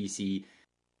runs on a PC.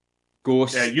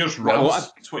 Ghost. Yeah, yours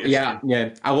runs. Yeah.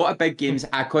 A lot of big games,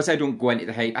 because I don't go into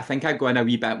the hype, I think I go in a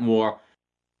wee bit more.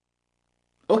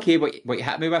 Okay, what you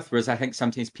hit me with was I think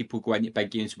sometimes people go into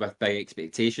big games with big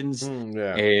expectations.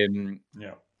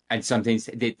 And sometimes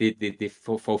they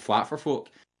fall flat for folk.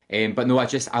 But no,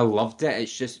 I loved it.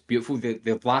 It's just beautiful.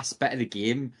 The last bit of the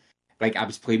game, like I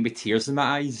was playing with tears in my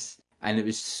eyes, and it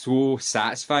was so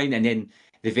satisfying. And then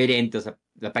the very end,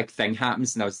 the big thing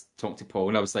happens, and I was talking to Paul,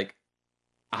 and I was like,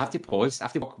 I have to pause. I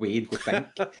have to walk away and go think.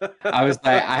 I was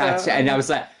like,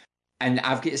 and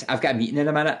I've got a meeting in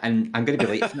a minute, and I'm going to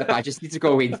be late for it, but I just need to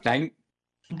go away and think.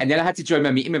 And then I had to join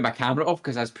my meeting with my camera off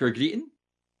because I was pure greeting.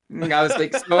 And I was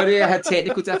like, sorry, I had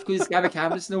technical difficulties. My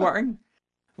camera's not working.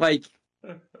 Like,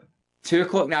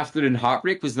 2:00 in the afternoon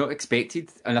heartbreak was not expected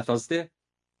on a Thursday.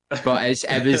 But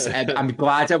I'm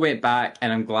glad I went back,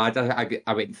 and I'm glad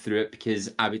I went through it,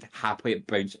 because I would happily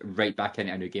bounce right back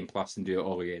into a New Game Plus and do it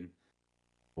all again.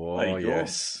 Oh,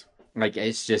 yes. Like,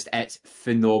 it's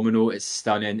phenomenal, it's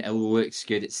stunning, it looks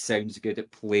good, it sounds good,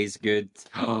 it plays good.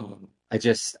 Take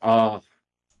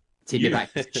me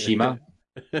back to Tsushima.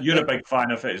 You're a big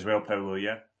fan of it as well, Paolo,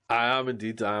 yeah? I am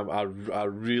indeed. I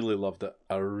really loved it.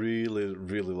 I really,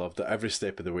 really loved it every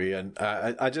step of the way. And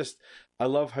I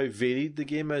love how varied the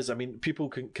game is. I mean, people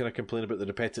can kind of complain about the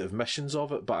repetitive missions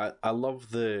of it, but I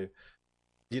love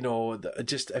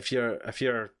just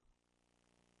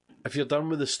if you're done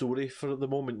with the story for the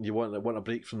moment and you want a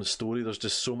break from the story, there's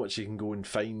just so much you can go and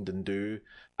find and do,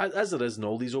 as there is in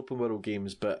all these open world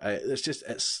games. But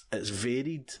it's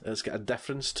varied. It's got a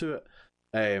difference to it.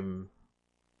 And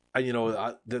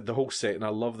the whole setting, I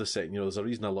love the setting. There's a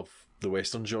reason I love the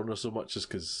Western genre so much, is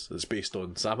because it's based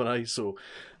on samurai. So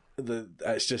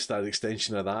it's just an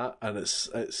extension of that, and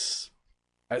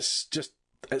it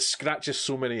scratches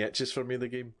so many itches for me, the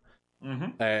game.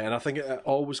 Mm-hmm. And I think it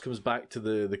always comes back to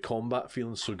the combat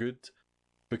feeling so good,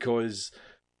 because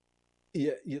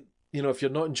if you're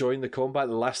not enjoying the combat,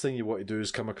 the last thing you want to do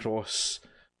is come across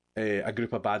a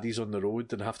group of baddies on the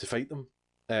road and have to fight them.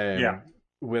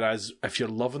 Whereas if you're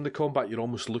loving the combat, you're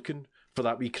almost looking for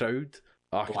that wee crowd.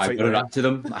 I can run up to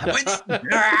them.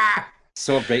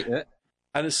 So great, it.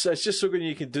 And it's just so good.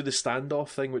 You can do the standoff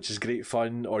thing, which is great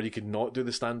fun, or you can not do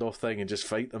the standoff thing and just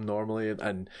fight them normally,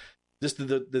 and just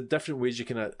the different ways you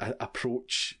can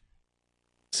approach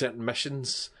certain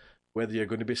missions, whether you're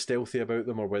going to be stealthy about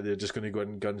them or whether you're just going to go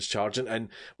in guns charging. And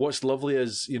what's lovely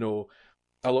is,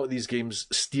 a lot of these games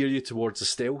steer you towards the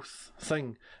stealth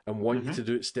thing and want you to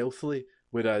do it stealthily,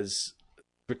 whereas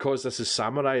because this is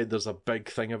samurai, there's a big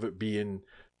thing of it being,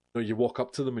 you walk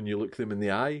up to them and you look them in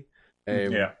the eye,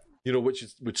 which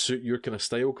would suit your kind of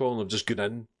style, Colin, of just going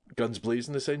in, guns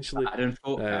blazing, essentially.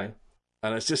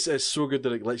 And it's so good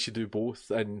that it lets you do both,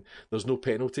 and there's no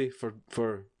penalty for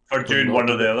doing one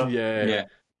or the other. Yeah.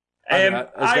 As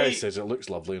Guy says, it looks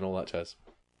lovely and all that jazz.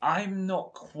 I'm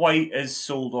not quite as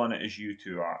sold on it as you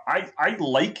two are. I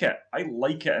like it. I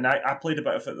like it, and I played a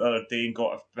bit of it the other day and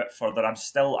got a bit further.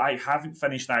 I haven't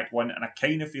finished Act 1, and I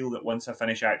kind of feel that once I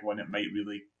finish Act 1, it might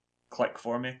really click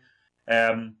for me.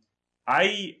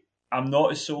 I am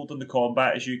not as sold on the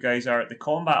combat as you guys are. The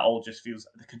combat all just feels,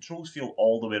 the controls feel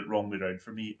all the way wrong way around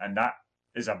for me, and that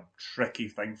is a tricky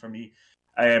thing for me.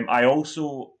 I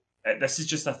also, this is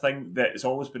just a thing that has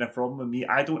always been a problem with me.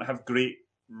 I don't have great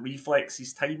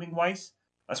reflexes timing wise.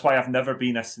 That's why I've never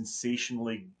been a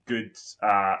sensationally good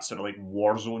sort of like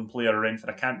Warzone player or anything.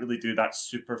 I can't really do that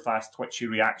super fast twitchy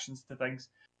reactions to things.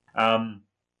 And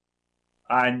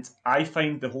I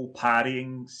find the whole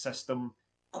parrying system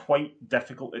quite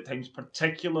difficult at times,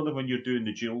 particularly when you're doing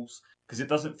the duels, because it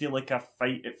doesn't feel like a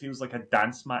fight. It feels like a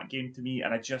dance mat game to me,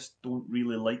 and I just don't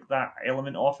really like that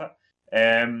element of it.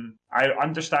 I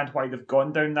understand why they've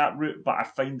gone down that route, but I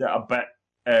find it a bit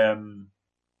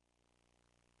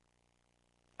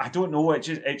I don't know. It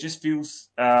just feels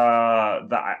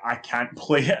that I can't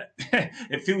play it.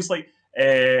 It feels like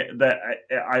that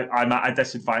I'm at a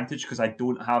disadvantage because I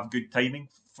don't have good timing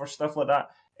for stuff like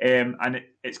that. And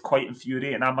it's quite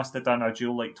infuriating. I must have done a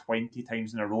duel like 20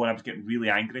 times in a row, and I was getting really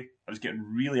angry. I was getting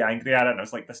really angry at it, and I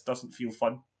was like, "This doesn't feel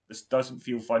fun. This doesn't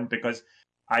feel fun because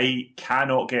I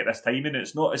cannot get this timing.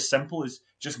 It's not as simple as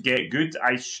just get good.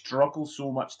 I struggle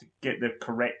so much to get the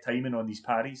correct timing on these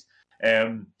parries."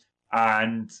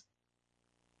 And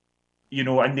you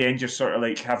know, in the end, you're sort of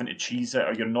like having to cheese it,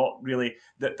 or you're not really.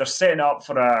 They're setting up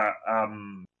for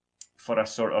a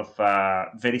sort of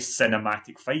very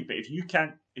cinematic fight. But if you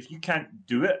can't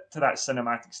do it to that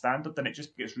cinematic standard, then it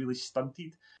just gets really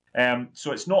stunted.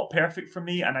 So it's not perfect for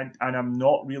me, and I'm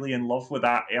not really in love with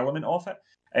that element of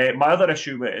it. My other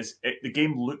issue with it is the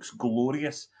game looks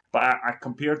glorious, but I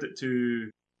compared it to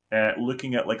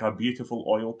looking at like a beautiful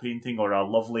oil painting or a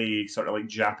lovely sort of like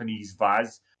Japanese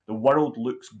vase. The world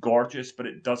looks gorgeous, but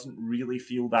it doesn't really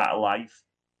feel that alive.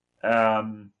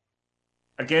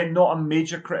 Again, not a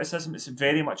major criticism. It's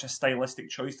very much a stylistic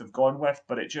choice they've gone with,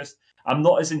 but I'm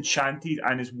not as enchanted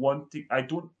and I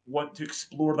don't want to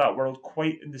explore that world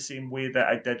quite in the same way that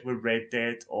I did with Red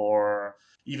Dead or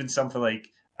even something like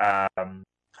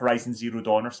Horizon Zero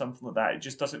Dawn or something like that. It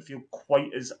just doesn't feel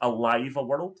quite as alive a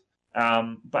world.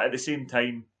 But at the same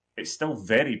time, it's still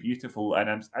very beautiful,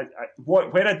 and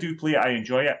when I do play it, I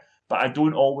enjoy it. But I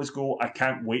don't always go, I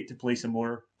can't wait to play some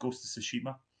more Ghost of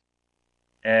Tsushima.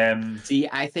 See,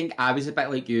 I think I was a bit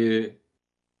like you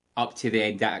up to the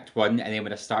end of Act 1, and then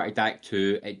when I started Act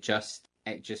 2, it just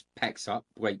picks up.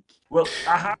 Like, well,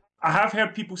 I have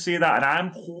heard people say that, and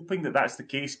I'm hoping that that's the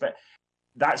case, but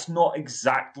that's not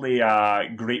exactly a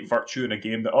great virtue in a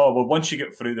game that, once you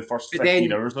get through the first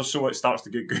 15 hours or so, it starts to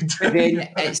get good. But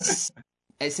then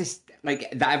it's just like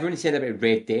that everyone said about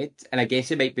Red Dead, and I guess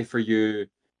it might be for you.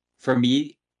 For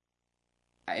me,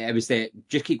 it was that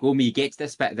just keep going. You get to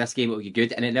this bit of this game, it'll be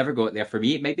good, and it never got there for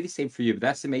me. It might be the same for you, but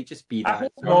this it might just be that. I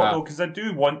hope not, though, because I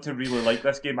do want to really like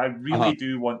this game. I really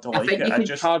do want to like it. I think you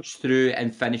can charge through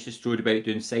and finish the story without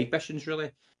doing side missions. Really,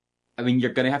 I mean,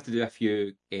 you're going to have to do a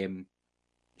few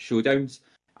showdowns.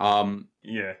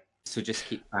 Yeah. So just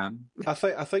keep I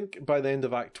think by the end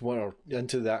of Act 1 or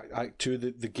into the Act 2,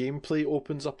 the gameplay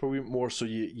opens up a wee bit more, so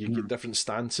you get different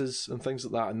stances and things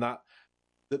like that. And that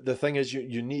the thing is,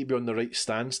 you need to be on the right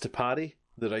stance to parry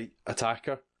the right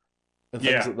attacker and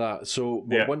things like that. So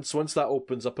once that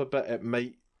opens up a bit, it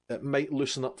might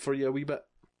loosen up for you a wee bit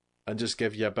and just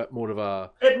give you a bit more of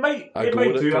a. It might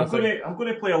do. I'm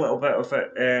going to play a little bit of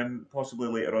it, possibly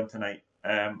later on tonight.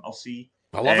 I'll see.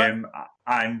 I love it.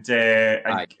 And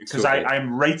because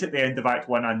I'm right at the end of Act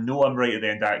 1, I know I'm right at the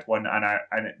end of Act 1,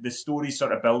 and the story's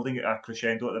sort of building at a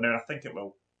crescendo at the now. I think it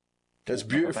will. It's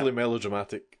beautifully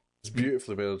melodramatic. It's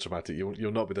beautifully melodramatic.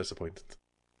 You'll not be disappointed.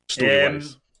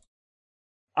 Story-wise.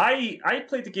 I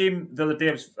played the game the other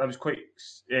day. I was quite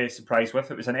surprised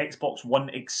with. It was an Xbox One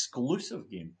exclusive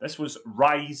game. This was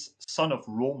Rise: Son of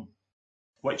Rome,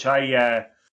 which I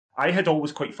had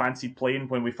always quite fancied playing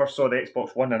when we first saw the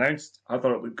Xbox One announced. I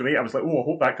thought it looked great. I was like, I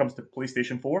hope that comes to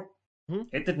PlayStation 4.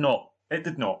 It did not.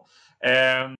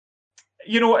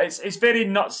 It's very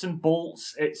nuts and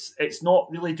bolts. It's not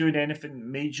really doing anything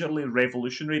majorly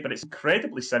revolutionary, but it's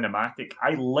incredibly cinematic.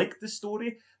 I liked the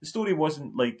story. The story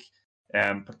wasn't like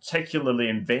particularly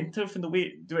inventive in the way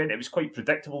it doing it. It was quite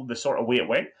predictable the sort of way it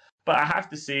went. But I have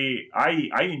to say,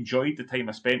 I enjoyed the time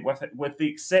I spent with it, with the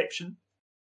exception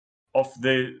of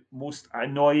the most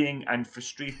annoying and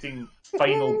frustrating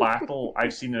final battle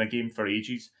I've seen in a game for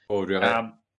ages. Oh, really?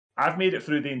 I've made it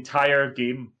through the entire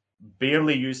game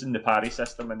barely using the parry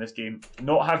system in this game,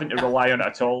 not having to rely on it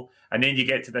at all, and then you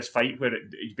get to this fight where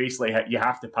it basically you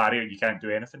have to parry or you can't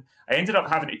do anything. I ended up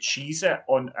having to cheese it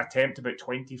on attempt about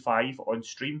 25 on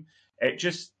stream. It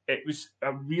was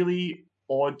a really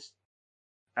odd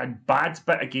and bad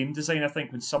bit of game design, I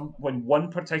think, when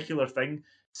one particular thing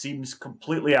seems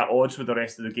completely at odds with the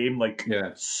rest of the game, like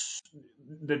when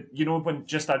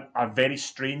just a very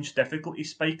strange difficulty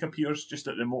spike appears just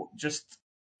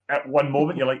at one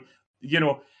moment, you're like,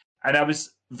 and I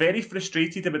was very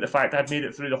frustrated about the fact I'd made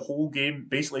it through the whole game,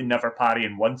 basically never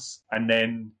parrying once, and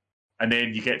then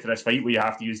you get to this fight where you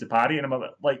have to use the parry, and I'm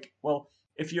like, well,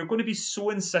 if you're going to be so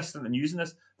insistent on using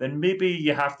this, then maybe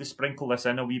you have to sprinkle this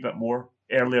in a wee bit more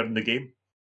earlier in the game.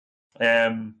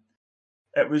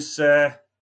 It was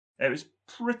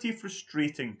pretty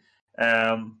frustrating,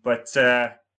 but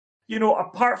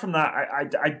apart from that,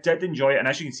 I did enjoy it, and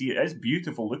as you can see, it is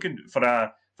beautiful looking for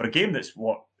a game that's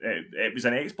it was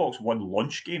an Xbox One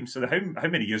launch game. So how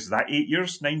many years is that? 8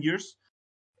 years, 9 years?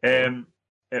 It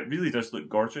really does look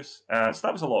gorgeous. So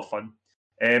that was a lot of fun.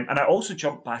 And I also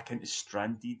jumped back into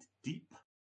Stranded Deep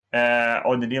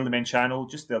on the Nearly Men channel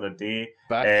just the other day.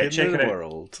 Back in the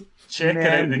world. Checking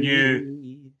out the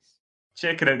new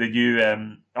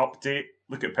update.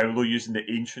 Look at Paolo using the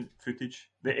ancient footage.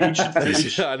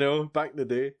 I know, back in the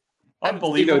day.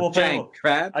 Unbelievable, Paolo.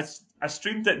 I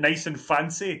streamed it nice and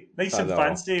fancy for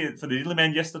the Nearly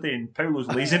Men yesterday, and Paolo's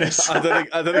laziness. I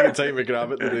didn't get time to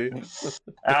grab it today.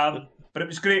 But it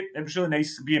was great. It was really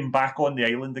nice being back on the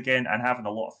island again and having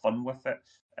a lot of fun with it.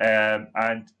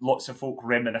 And lots of folk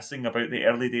reminiscing about the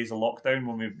early days of lockdown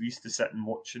when we used to sit and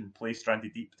watch and play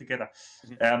Stranded Deep together.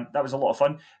 That was a lot of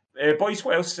fun. Boys,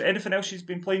 what else? Anything else you've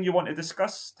been playing you want to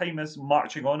discuss? Time is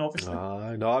marching on, obviously.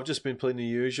 No, I've just been playing the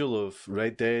usual of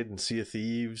Red Dead and Sea of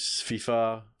Thieves,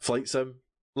 FIFA, Flight Sim.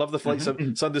 Love the Flight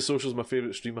Sim. Sunday Social's my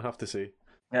favourite stream, I have to say.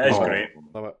 Yeah, it's great.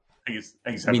 Love it. I think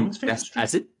it's everyone's favourite stream.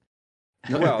 Is it?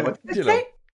 Well,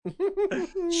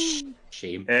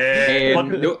 Shame.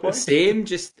 No, same,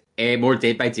 just more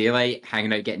Dead by Daylight,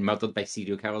 hanging out, getting murdered by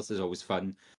serial killers is always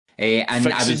fun. And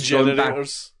fixing I was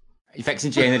generators.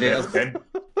 Fixing generators.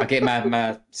 I get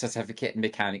my certificate in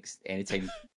mechanics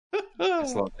anytime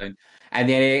it's lockdown. And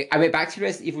then I went back to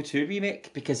Resident Evil 2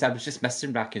 remake because I was just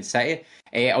missing Raccoon City.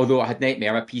 Although I had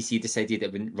Nightmare, my PC decided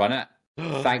it wouldn't run it.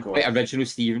 Thankfully, original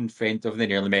Stephen, friend of the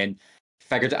Nearly Men,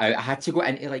 figured it out. I had to go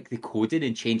into the coding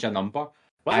and change a number.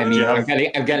 I'm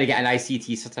gonna get an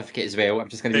ICT certificate as well. I'm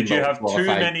just gonna. Did you have too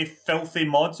many filthy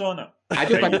mods on it? I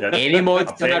don't put any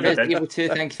mods on Resident Evil 2.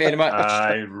 Thank you very much.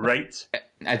 Right.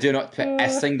 I do not put a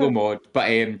single mod, but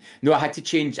no, I had to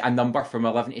change a number from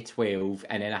 11 to 12,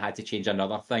 and then I had to change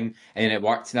another thing, and then it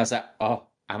worked, and I was like, oh,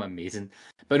 I'm amazing.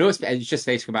 But no, it's just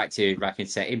nice to go back to Raccoon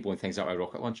City and blowing things up with a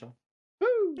rocket launcher.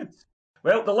 Woo.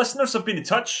 Well, the listeners have been in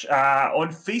touch on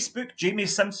Facebook. Jamie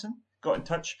Simpson got in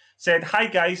touch, said, "Hi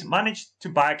guys, managed to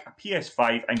bag a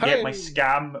PS5 and get my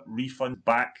scam refund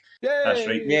back." Yay! That's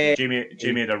right. Yay.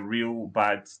 Jamie had a real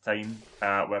bad time with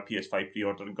a PS5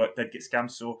 pre-order and did get scammed.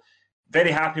 So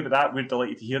very happy with that. We're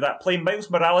delighted to hear that. Playing Miles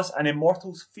Morales and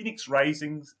Immortals, Phoenix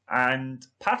Risings, and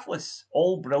Pathless,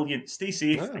 all brilliant. Stay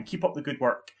safe and keep up the good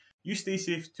work. You stay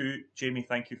safe too, Jamie.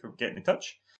 Thank you for getting in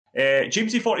touch.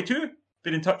 Jamesy42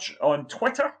 been in touch on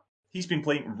Twitter. He's been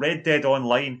playing Red Dead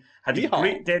Online. Had a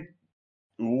great Dead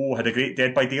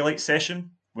by Daylight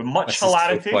session with much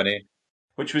hilarity,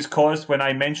 which was caused when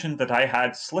I mentioned that I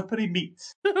had slippery meat.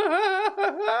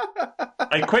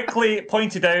 I quickly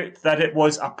pointed out that it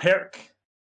was a perk.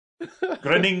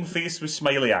 Grinning face with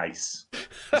smiley eyes.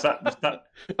 Was that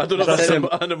I don't know if that's an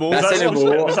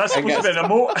emote. Was that supposed to be an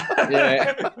emote?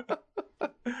 Yeah.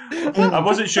 I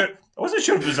wasn't sure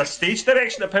if it was a stage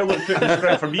direction that Paolo put in the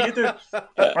script for me to do.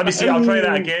 Let me see, I'll try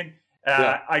that again.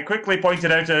 I quickly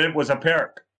pointed out that it was a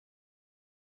perk.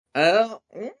 Dead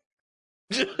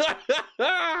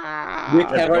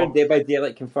by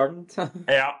Daylight confirmed.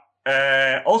 Yeah.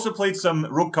 Also played some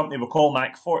Rogue Company with Call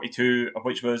Mac 42, of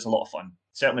which was a lot of fun.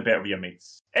 Certainly better with your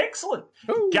mates. Excellent.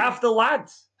 Ooh. Gav the Lad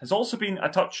has also been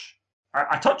in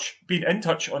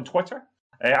touch on Twitter.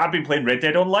 I've been playing Red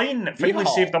Dead Online. Finally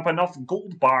saved up enough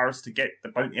gold bars to get the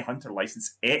Bounty Hunter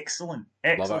license. Excellent.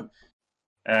 It's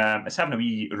having a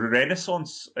wee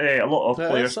renaissance. A lot of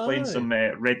players playing some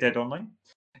Red Dead Online.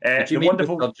 The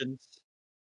wonderful.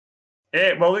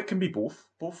 Well, it can be both.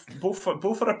 Both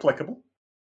are applicable.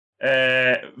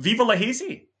 Viva La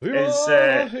Hazy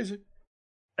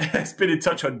has been in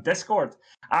touch on Discord.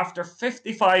 After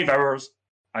 55 hours,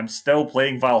 I'm still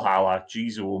playing Valhalla.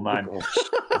 Jeez, old man.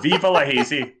 Viva La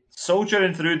Hazy,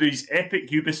 soldiering through these epic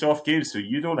Ubisoft games so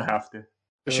you don't have to.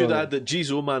 I should add that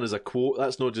G's man is a quote.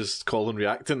 That's not just Colin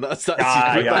reacting. That's it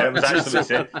was actually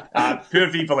saying.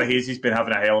 Poor Viva La Hazy's been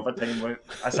having a hell of a time with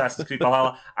Assassin's Creed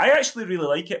Valhalla. I actually really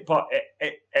like it, but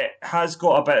it has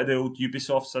got a bit of the old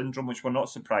Ubisoft syndrome, which we're not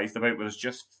surprised about, where there's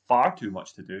just far too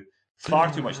much to do.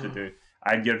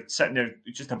 And you're sitting there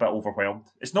just a bit overwhelmed.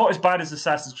 It's not as bad as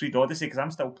Assassin's Creed Odyssey, because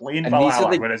I'm still playing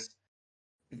Valhalla,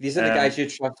 these are the guys you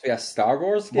trust for a Star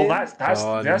Wars game? Well,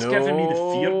 that's giving me the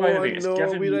fear, by the way. It's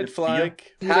giving me the flag.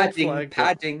 fear.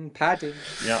 Padding.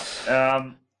 Yeah.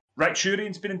 Rick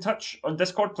Shurian's been in touch on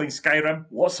Discord playing Skyrim,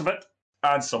 lots of it,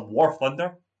 and some War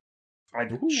Thunder.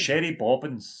 And Sherry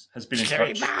Bobbins has been in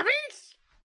touch.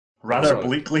 Rather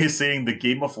bleakly saying the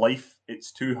game of life,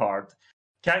 it's too hard.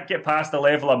 Can't get past the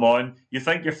level I'm on. You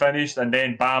think you're finished, and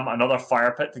then bam, another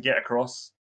fire pit to get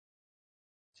across.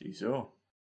 Jeez, oh.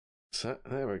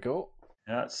 There we go.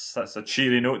 That's a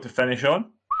cheery note to finish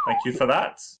on. Thank you for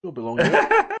that. Don't belong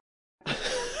here.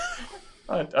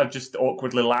 I'm just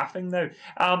awkwardly laughing now.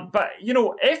 But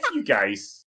if you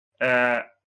guys,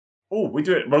 we'll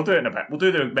do it in a bit. We'll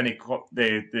do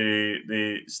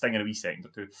the sting in a wee second or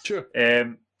two. Sure.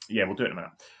 We'll do it in a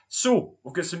minute. So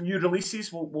we've got some new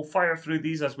releases. We'll fire through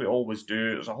these as we always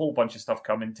do. There's a whole bunch of stuff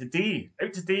coming out today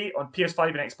on PS5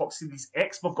 and Xbox Series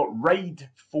X. We've got Ride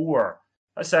 4.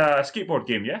 That's a skateboard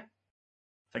game, yeah? I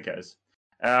think it is.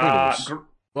 Bikes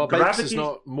is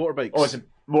not motorbikes. Oh, it's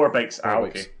motorbikes. Motorbikes.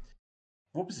 Okay.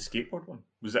 What was the skateboard one?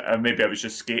 Was it? Maybe it was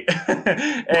just skate.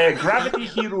 Gravity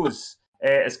Heroes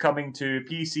is coming to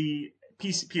PC,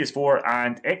 PS4,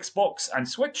 and Xbox and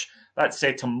Switch. That's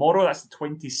tomorrow. That's the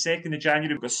 22nd of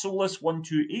January. We've got Solus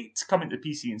 128 coming to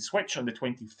PC and Switch on the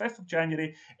 25th of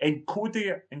January.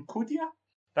 Encodia?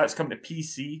 That's coming to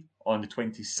PC on the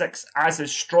 26th, as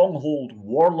is Stronghold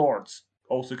Warlords,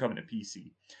 also coming to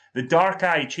PC. The Dark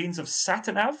Eye Chains of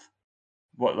Satanav?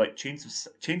 What, like Chains of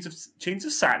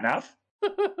Satanav?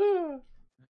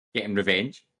 Getting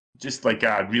revenge. Just like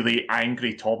a really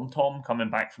angry Tom coming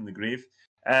back from the grave.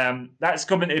 That's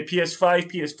coming to PS5,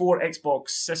 PS4, Xbox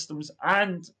systems,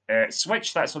 and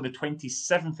Switch. That's on the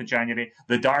 27th of January.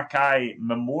 The Dark Eye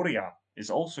Memoria is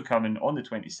also coming on the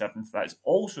 27th. That's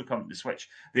also coming to Switch.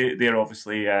 They're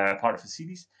obviously part of the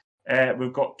series.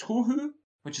 We've got Touhou,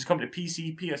 which is coming to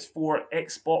PC, PS4,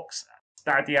 Xbox,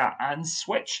 Stadia, and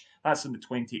Switch. That's on the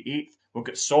 28th. We've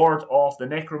got Sword of the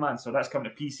Necromancer. That's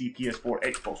coming to PC, PS4,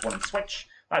 Xbox One, and Switch.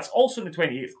 That's also on the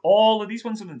 28th. All of these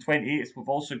ones on the 28th. We've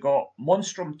also got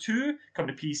Monstrum 2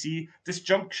 coming to PC,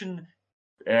 Disjunction,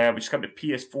 which is coming to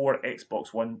PS4,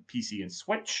 Xbox One, PC, and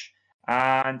Switch.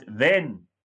 And then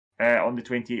on the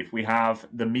 28th, we have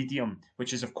The Medium,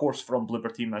 which is, of course, from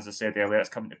Bloober Team, as I said earlier. It's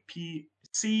coming to PC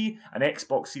and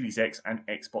Xbox Series X and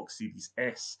Xbox Series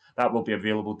S. That will be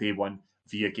available day one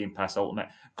via Game Pass Ultimate.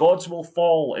 Gods Will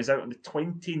Fall is out on the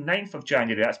 29th of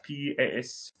January. That's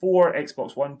PS4,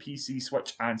 Xbox One, PC,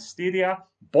 Switch, and Stadia.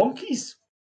 Bonkies,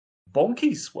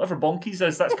 whatever Bonkies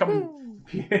is, that's coming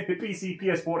PC,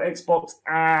 PS4, Xbox,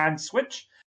 and Switch.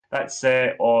 That's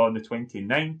on the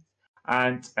 29th.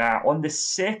 And on the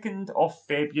 2nd of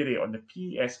February, on the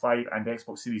PS5 and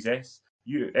Xbox Series X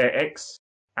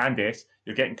and S,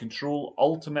 you're getting Control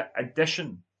Ultimate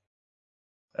Edition.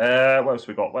 What else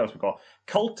we got?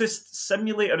 Cultist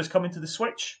Simulator is coming to the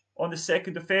Switch on the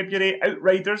 2nd of February.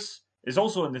 Outriders is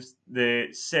also on the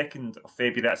 2nd of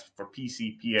February. That's for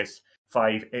PC,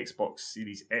 PS5, Xbox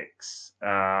Series X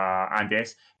and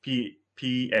S,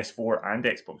 PS4 and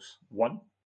Xbox One.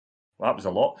 Well, that was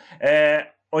a lot.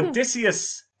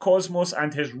 Odysseus Cosmos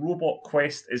and his Robot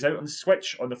Quest is out on the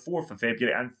Switch on the 4th of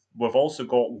February, and we've also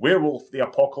got Werewolf the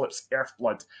Apocalypse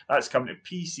Earthblood. That's coming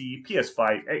to PC,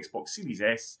 PS5, Xbox Series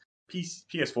S,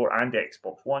 PS4 and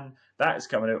Xbox One. That is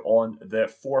coming out on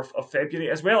the 4th of February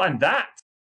as well, and that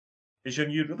is your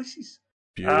new releases.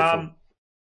 Beautiful.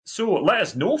 So let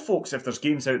us know, folks, if there's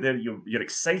games out there you're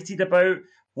excited about,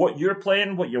 what you're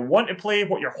playing, what you want to play,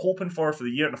 what you're hoping for the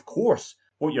year, and of course,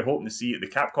 what you're hoping to see at the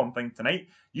Capcom thing tonight.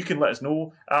 You can let us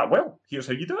know. Here's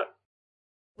how you do it.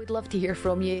 We'd love to hear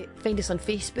from you. Find us on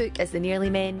Facebook as The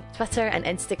Nearly Men, Twitter and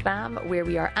Instagram, where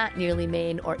we are at Nearly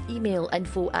Men, or email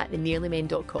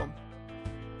info@thenearlymen.com.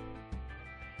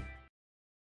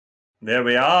 There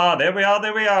we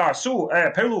are. So,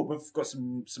 Paolo, we've got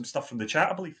some stuff from the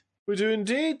chat, I believe. We do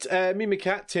indeed. Mimi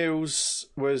Cattails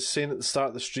was saying at the start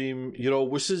of the stream, you're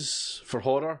all wusses for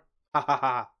horror. Ha ha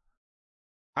ha.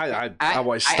 I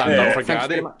want to stand up for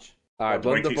Gary. Aye,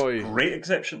 Blunder Boy. Great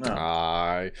exception there.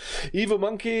 Aye. Evil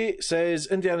Monkey says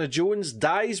Indiana Jones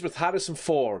dies with Harrison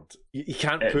Ford. You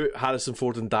can't put Harrison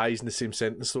Ford and dies in the same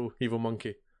sentence, though, Evil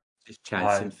Monkey. Just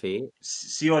chance and fate.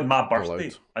 See, on my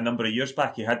birthday, a number of years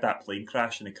back, he had that plane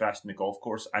crash and he crashed in the golf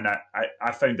course. And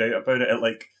I found out about it at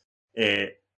like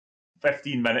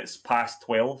 15 minutes past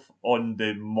 12 on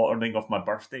the morning of my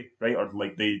birthday, right? Or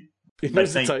like the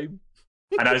time.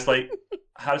 And I was like,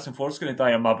 Harrison Ford's going to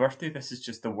die on my birthday. This is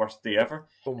just the worst day ever.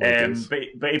 Oh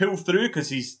but he pulled through because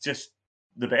he's just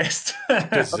the best.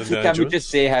 Can we just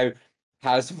say how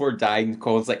Harrison Ford died and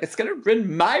Colin's like, it's going to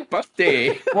ruin my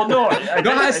birthday? Well, no. Not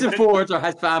Harrison Ford or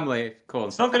his family, Colin.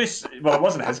 It's not going to... Well, it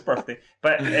wasn't his birthday.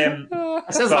 But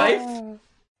it's his life.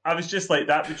 I was just like,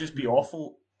 that would just be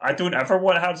awful. I don't ever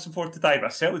want Harrison Ford to die, but I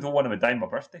certainly don't want him to die on my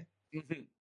birthday.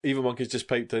 Evil Monkey's just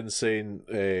piped in saying...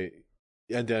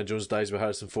 Indiana Jones dies with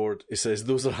Harrison Ford. He says,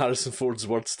 those are Harrison Ford's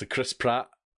words to Chris Pratt.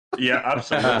 Yeah,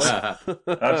 absolutely.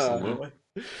 Absolutely.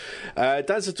 Dan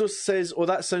Santosa says, oh,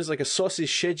 that sounds like a saucy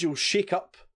schedule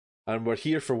shake-up, and we're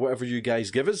here for whatever you guys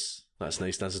give us. That's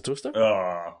nice, Dan Santosa.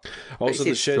 Also,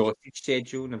 the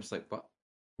schedule, and I was like, what?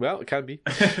 Well, it can be.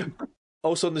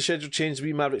 Also on the schedule change,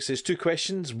 Wee Maverick says 2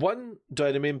 questions. 1, do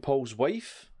I remain Paul's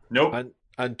wife? Nope.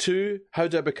 And 2, how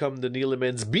do I become the Nearly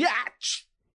Men's biatch?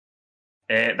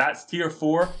 That's tier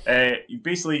 4.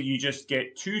 Basically, you just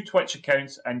get 2 Twitch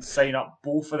accounts and sign up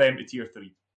both of them to tier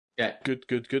 3. Yeah, good.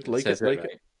 Like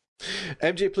it.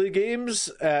 MJ Play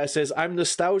Games says, I'm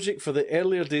nostalgic for the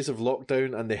earlier days of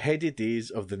lockdown and the heady days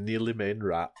of the Nearly Men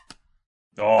rap.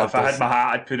 Oh, if I had my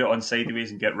hat, I'd put it on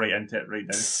sideways and get right into it right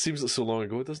now. Seems like so long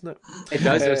ago, doesn't it? It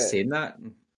does. I was saying that.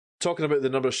 Talking about the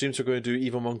number of streams we're going to do,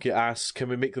 Evil Monkey asks, can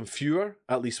we make them fewer,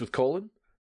 at least with Colin?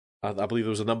 I believe there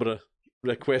was a number of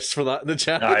requests for that in the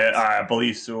chat. I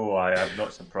believe so. I am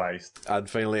not surprised. And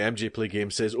finally, MJ Play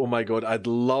Game says, oh my god, I'd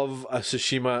love a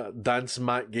Tsushima dance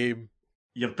mat game.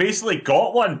 You've basically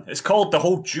got one. It's called the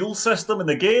whole duel system in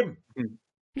the game.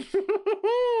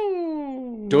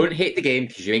 Don't hate the game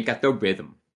because you ain't got the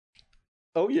rhythm.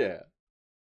 Oh yeah.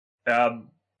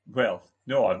 Well,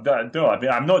 no. I mean,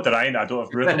 I'm not denying I don't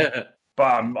have rhythm, but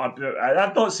I'm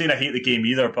not saying I hate the game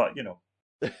either. But you know.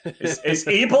 It's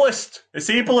ableist. It's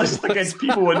ableist against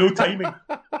people with no timing.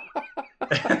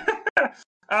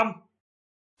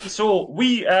 So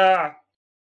we, as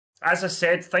I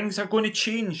said, things are going to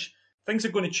change. Things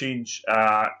are going to change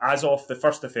as of the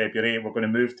 1st of February. We're going to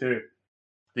move to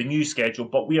the new schedule,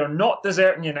 but we are not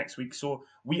deserting you next week. So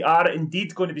we are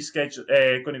indeed going to be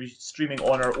going to be streaming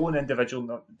on our own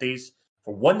individual days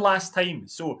for one last time.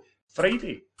 So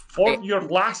Friday for your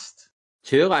last.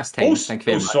 2 last times. Thank you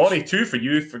very much. Sorry, 2 for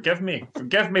you. Forgive me,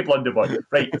 Blunderboy.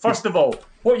 Right, first of all,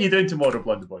 what are you doing tomorrow,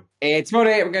 Blunderboy?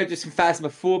 Tomorrow we're going to do some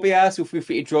Phasmophobia, so feel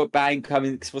free to drop by and come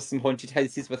and explore some haunted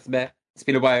houses with me. It's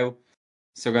been a while,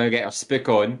 so we're going to get our spook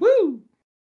on. Woo!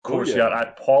 Of course, yeah.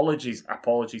 Apologies.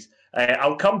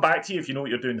 I'll come back to you if you know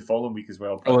what you're doing the following week as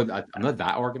well. Oh, I'm not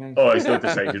that organised. Oh, it's not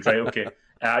decided, right? Okay.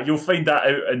 You'll find that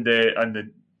out in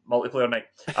the multiplayer night.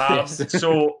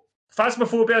 So.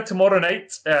 Phasmophobia tomorrow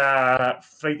night,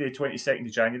 Friday the 22nd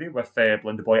of January with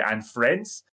Blunderboy and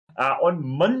friends. On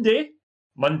Monday,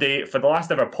 for the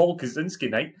last ever Paul Kaczynski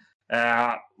night,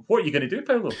 what are you going to do,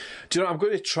 Paolo? Do you know, I'm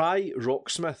going to try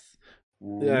Rocksmith.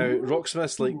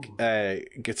 Rocksmith's like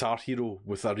Guitar Hero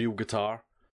with a real guitar.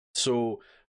 So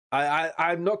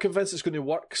I'm not convinced it's going to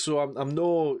work, so I'm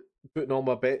not putting all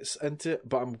my bets into it,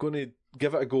 but I'm going to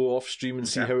give it a go off stream and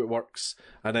see how it works.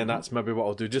 And then that's maybe what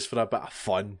I'll do, just for a bit of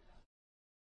fun.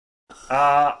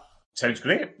 Sounds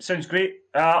great.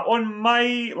 On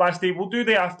my last day, we'll do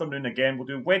the afternoon again. We'll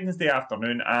do Wednesday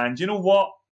afternoon, and you know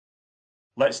what?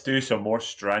 Let's do some more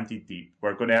Stranded Deep.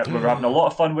 We're having a lot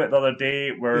of fun with it the other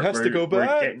day. He has to go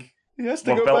back.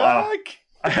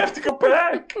 I have to go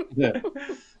back. Yeah.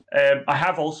 I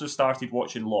have also started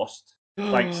watching Lost,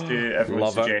 thanks to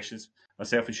everyone's suggestions.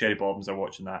 Myself and Sherry Bobbins are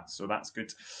watching that, so that's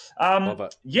good. Love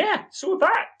it. Yeah, so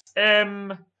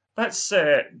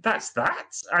that's that.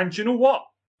 And you know what?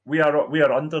 We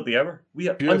are under the hour. We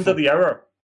are under the hour.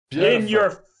 Beautiful. In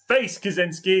your face,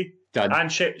 Kaczynski. Done.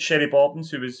 And Sherry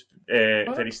Bobbins, who was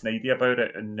very snidey about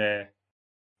it in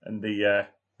the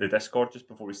Discord just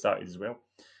before we started as well.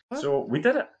 So we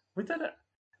did it.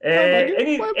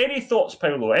 Any thoughts,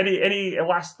 Paolo? Any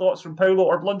last thoughts from Paolo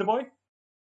or Blunderboy?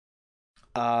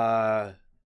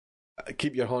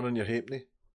 Keep your horn on your halfpenny.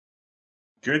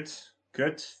 Good.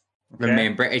 Okay.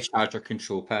 Remember to charge your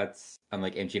control pads, and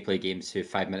like MJ Play Games, who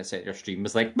 5 minutes out of your stream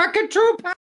was like, my control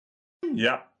pad!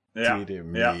 Yeah.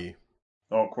 Me.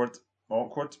 Awkward.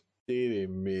 Dear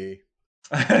me.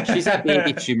 She's a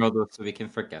baby tumor though, so we can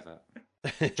forgive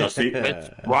it. Just eat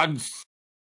it once.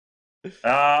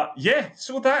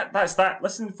 So that's that.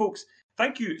 Listen, folks,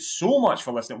 thank you so much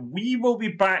for listening. We will be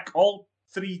back all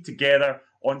 3 together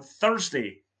on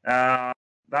Thursday.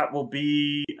 That will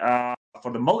be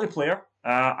for the multiplayer.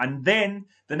 And then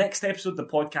the next episode of the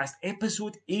podcast,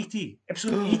 episode 80.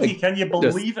 Episode 80, can you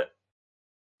believe it?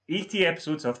 80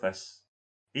 episodes of this.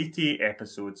 80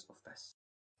 episodes of this.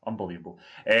 Unbelievable.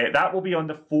 That will be on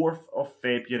the 4th of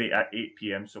February at 8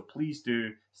 p.m. So please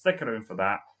do stick around for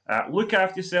that. Look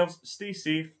after yourselves, stay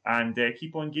safe, and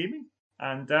keep on gaming.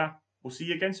 And we'll see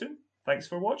you again soon. Thanks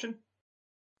for watching.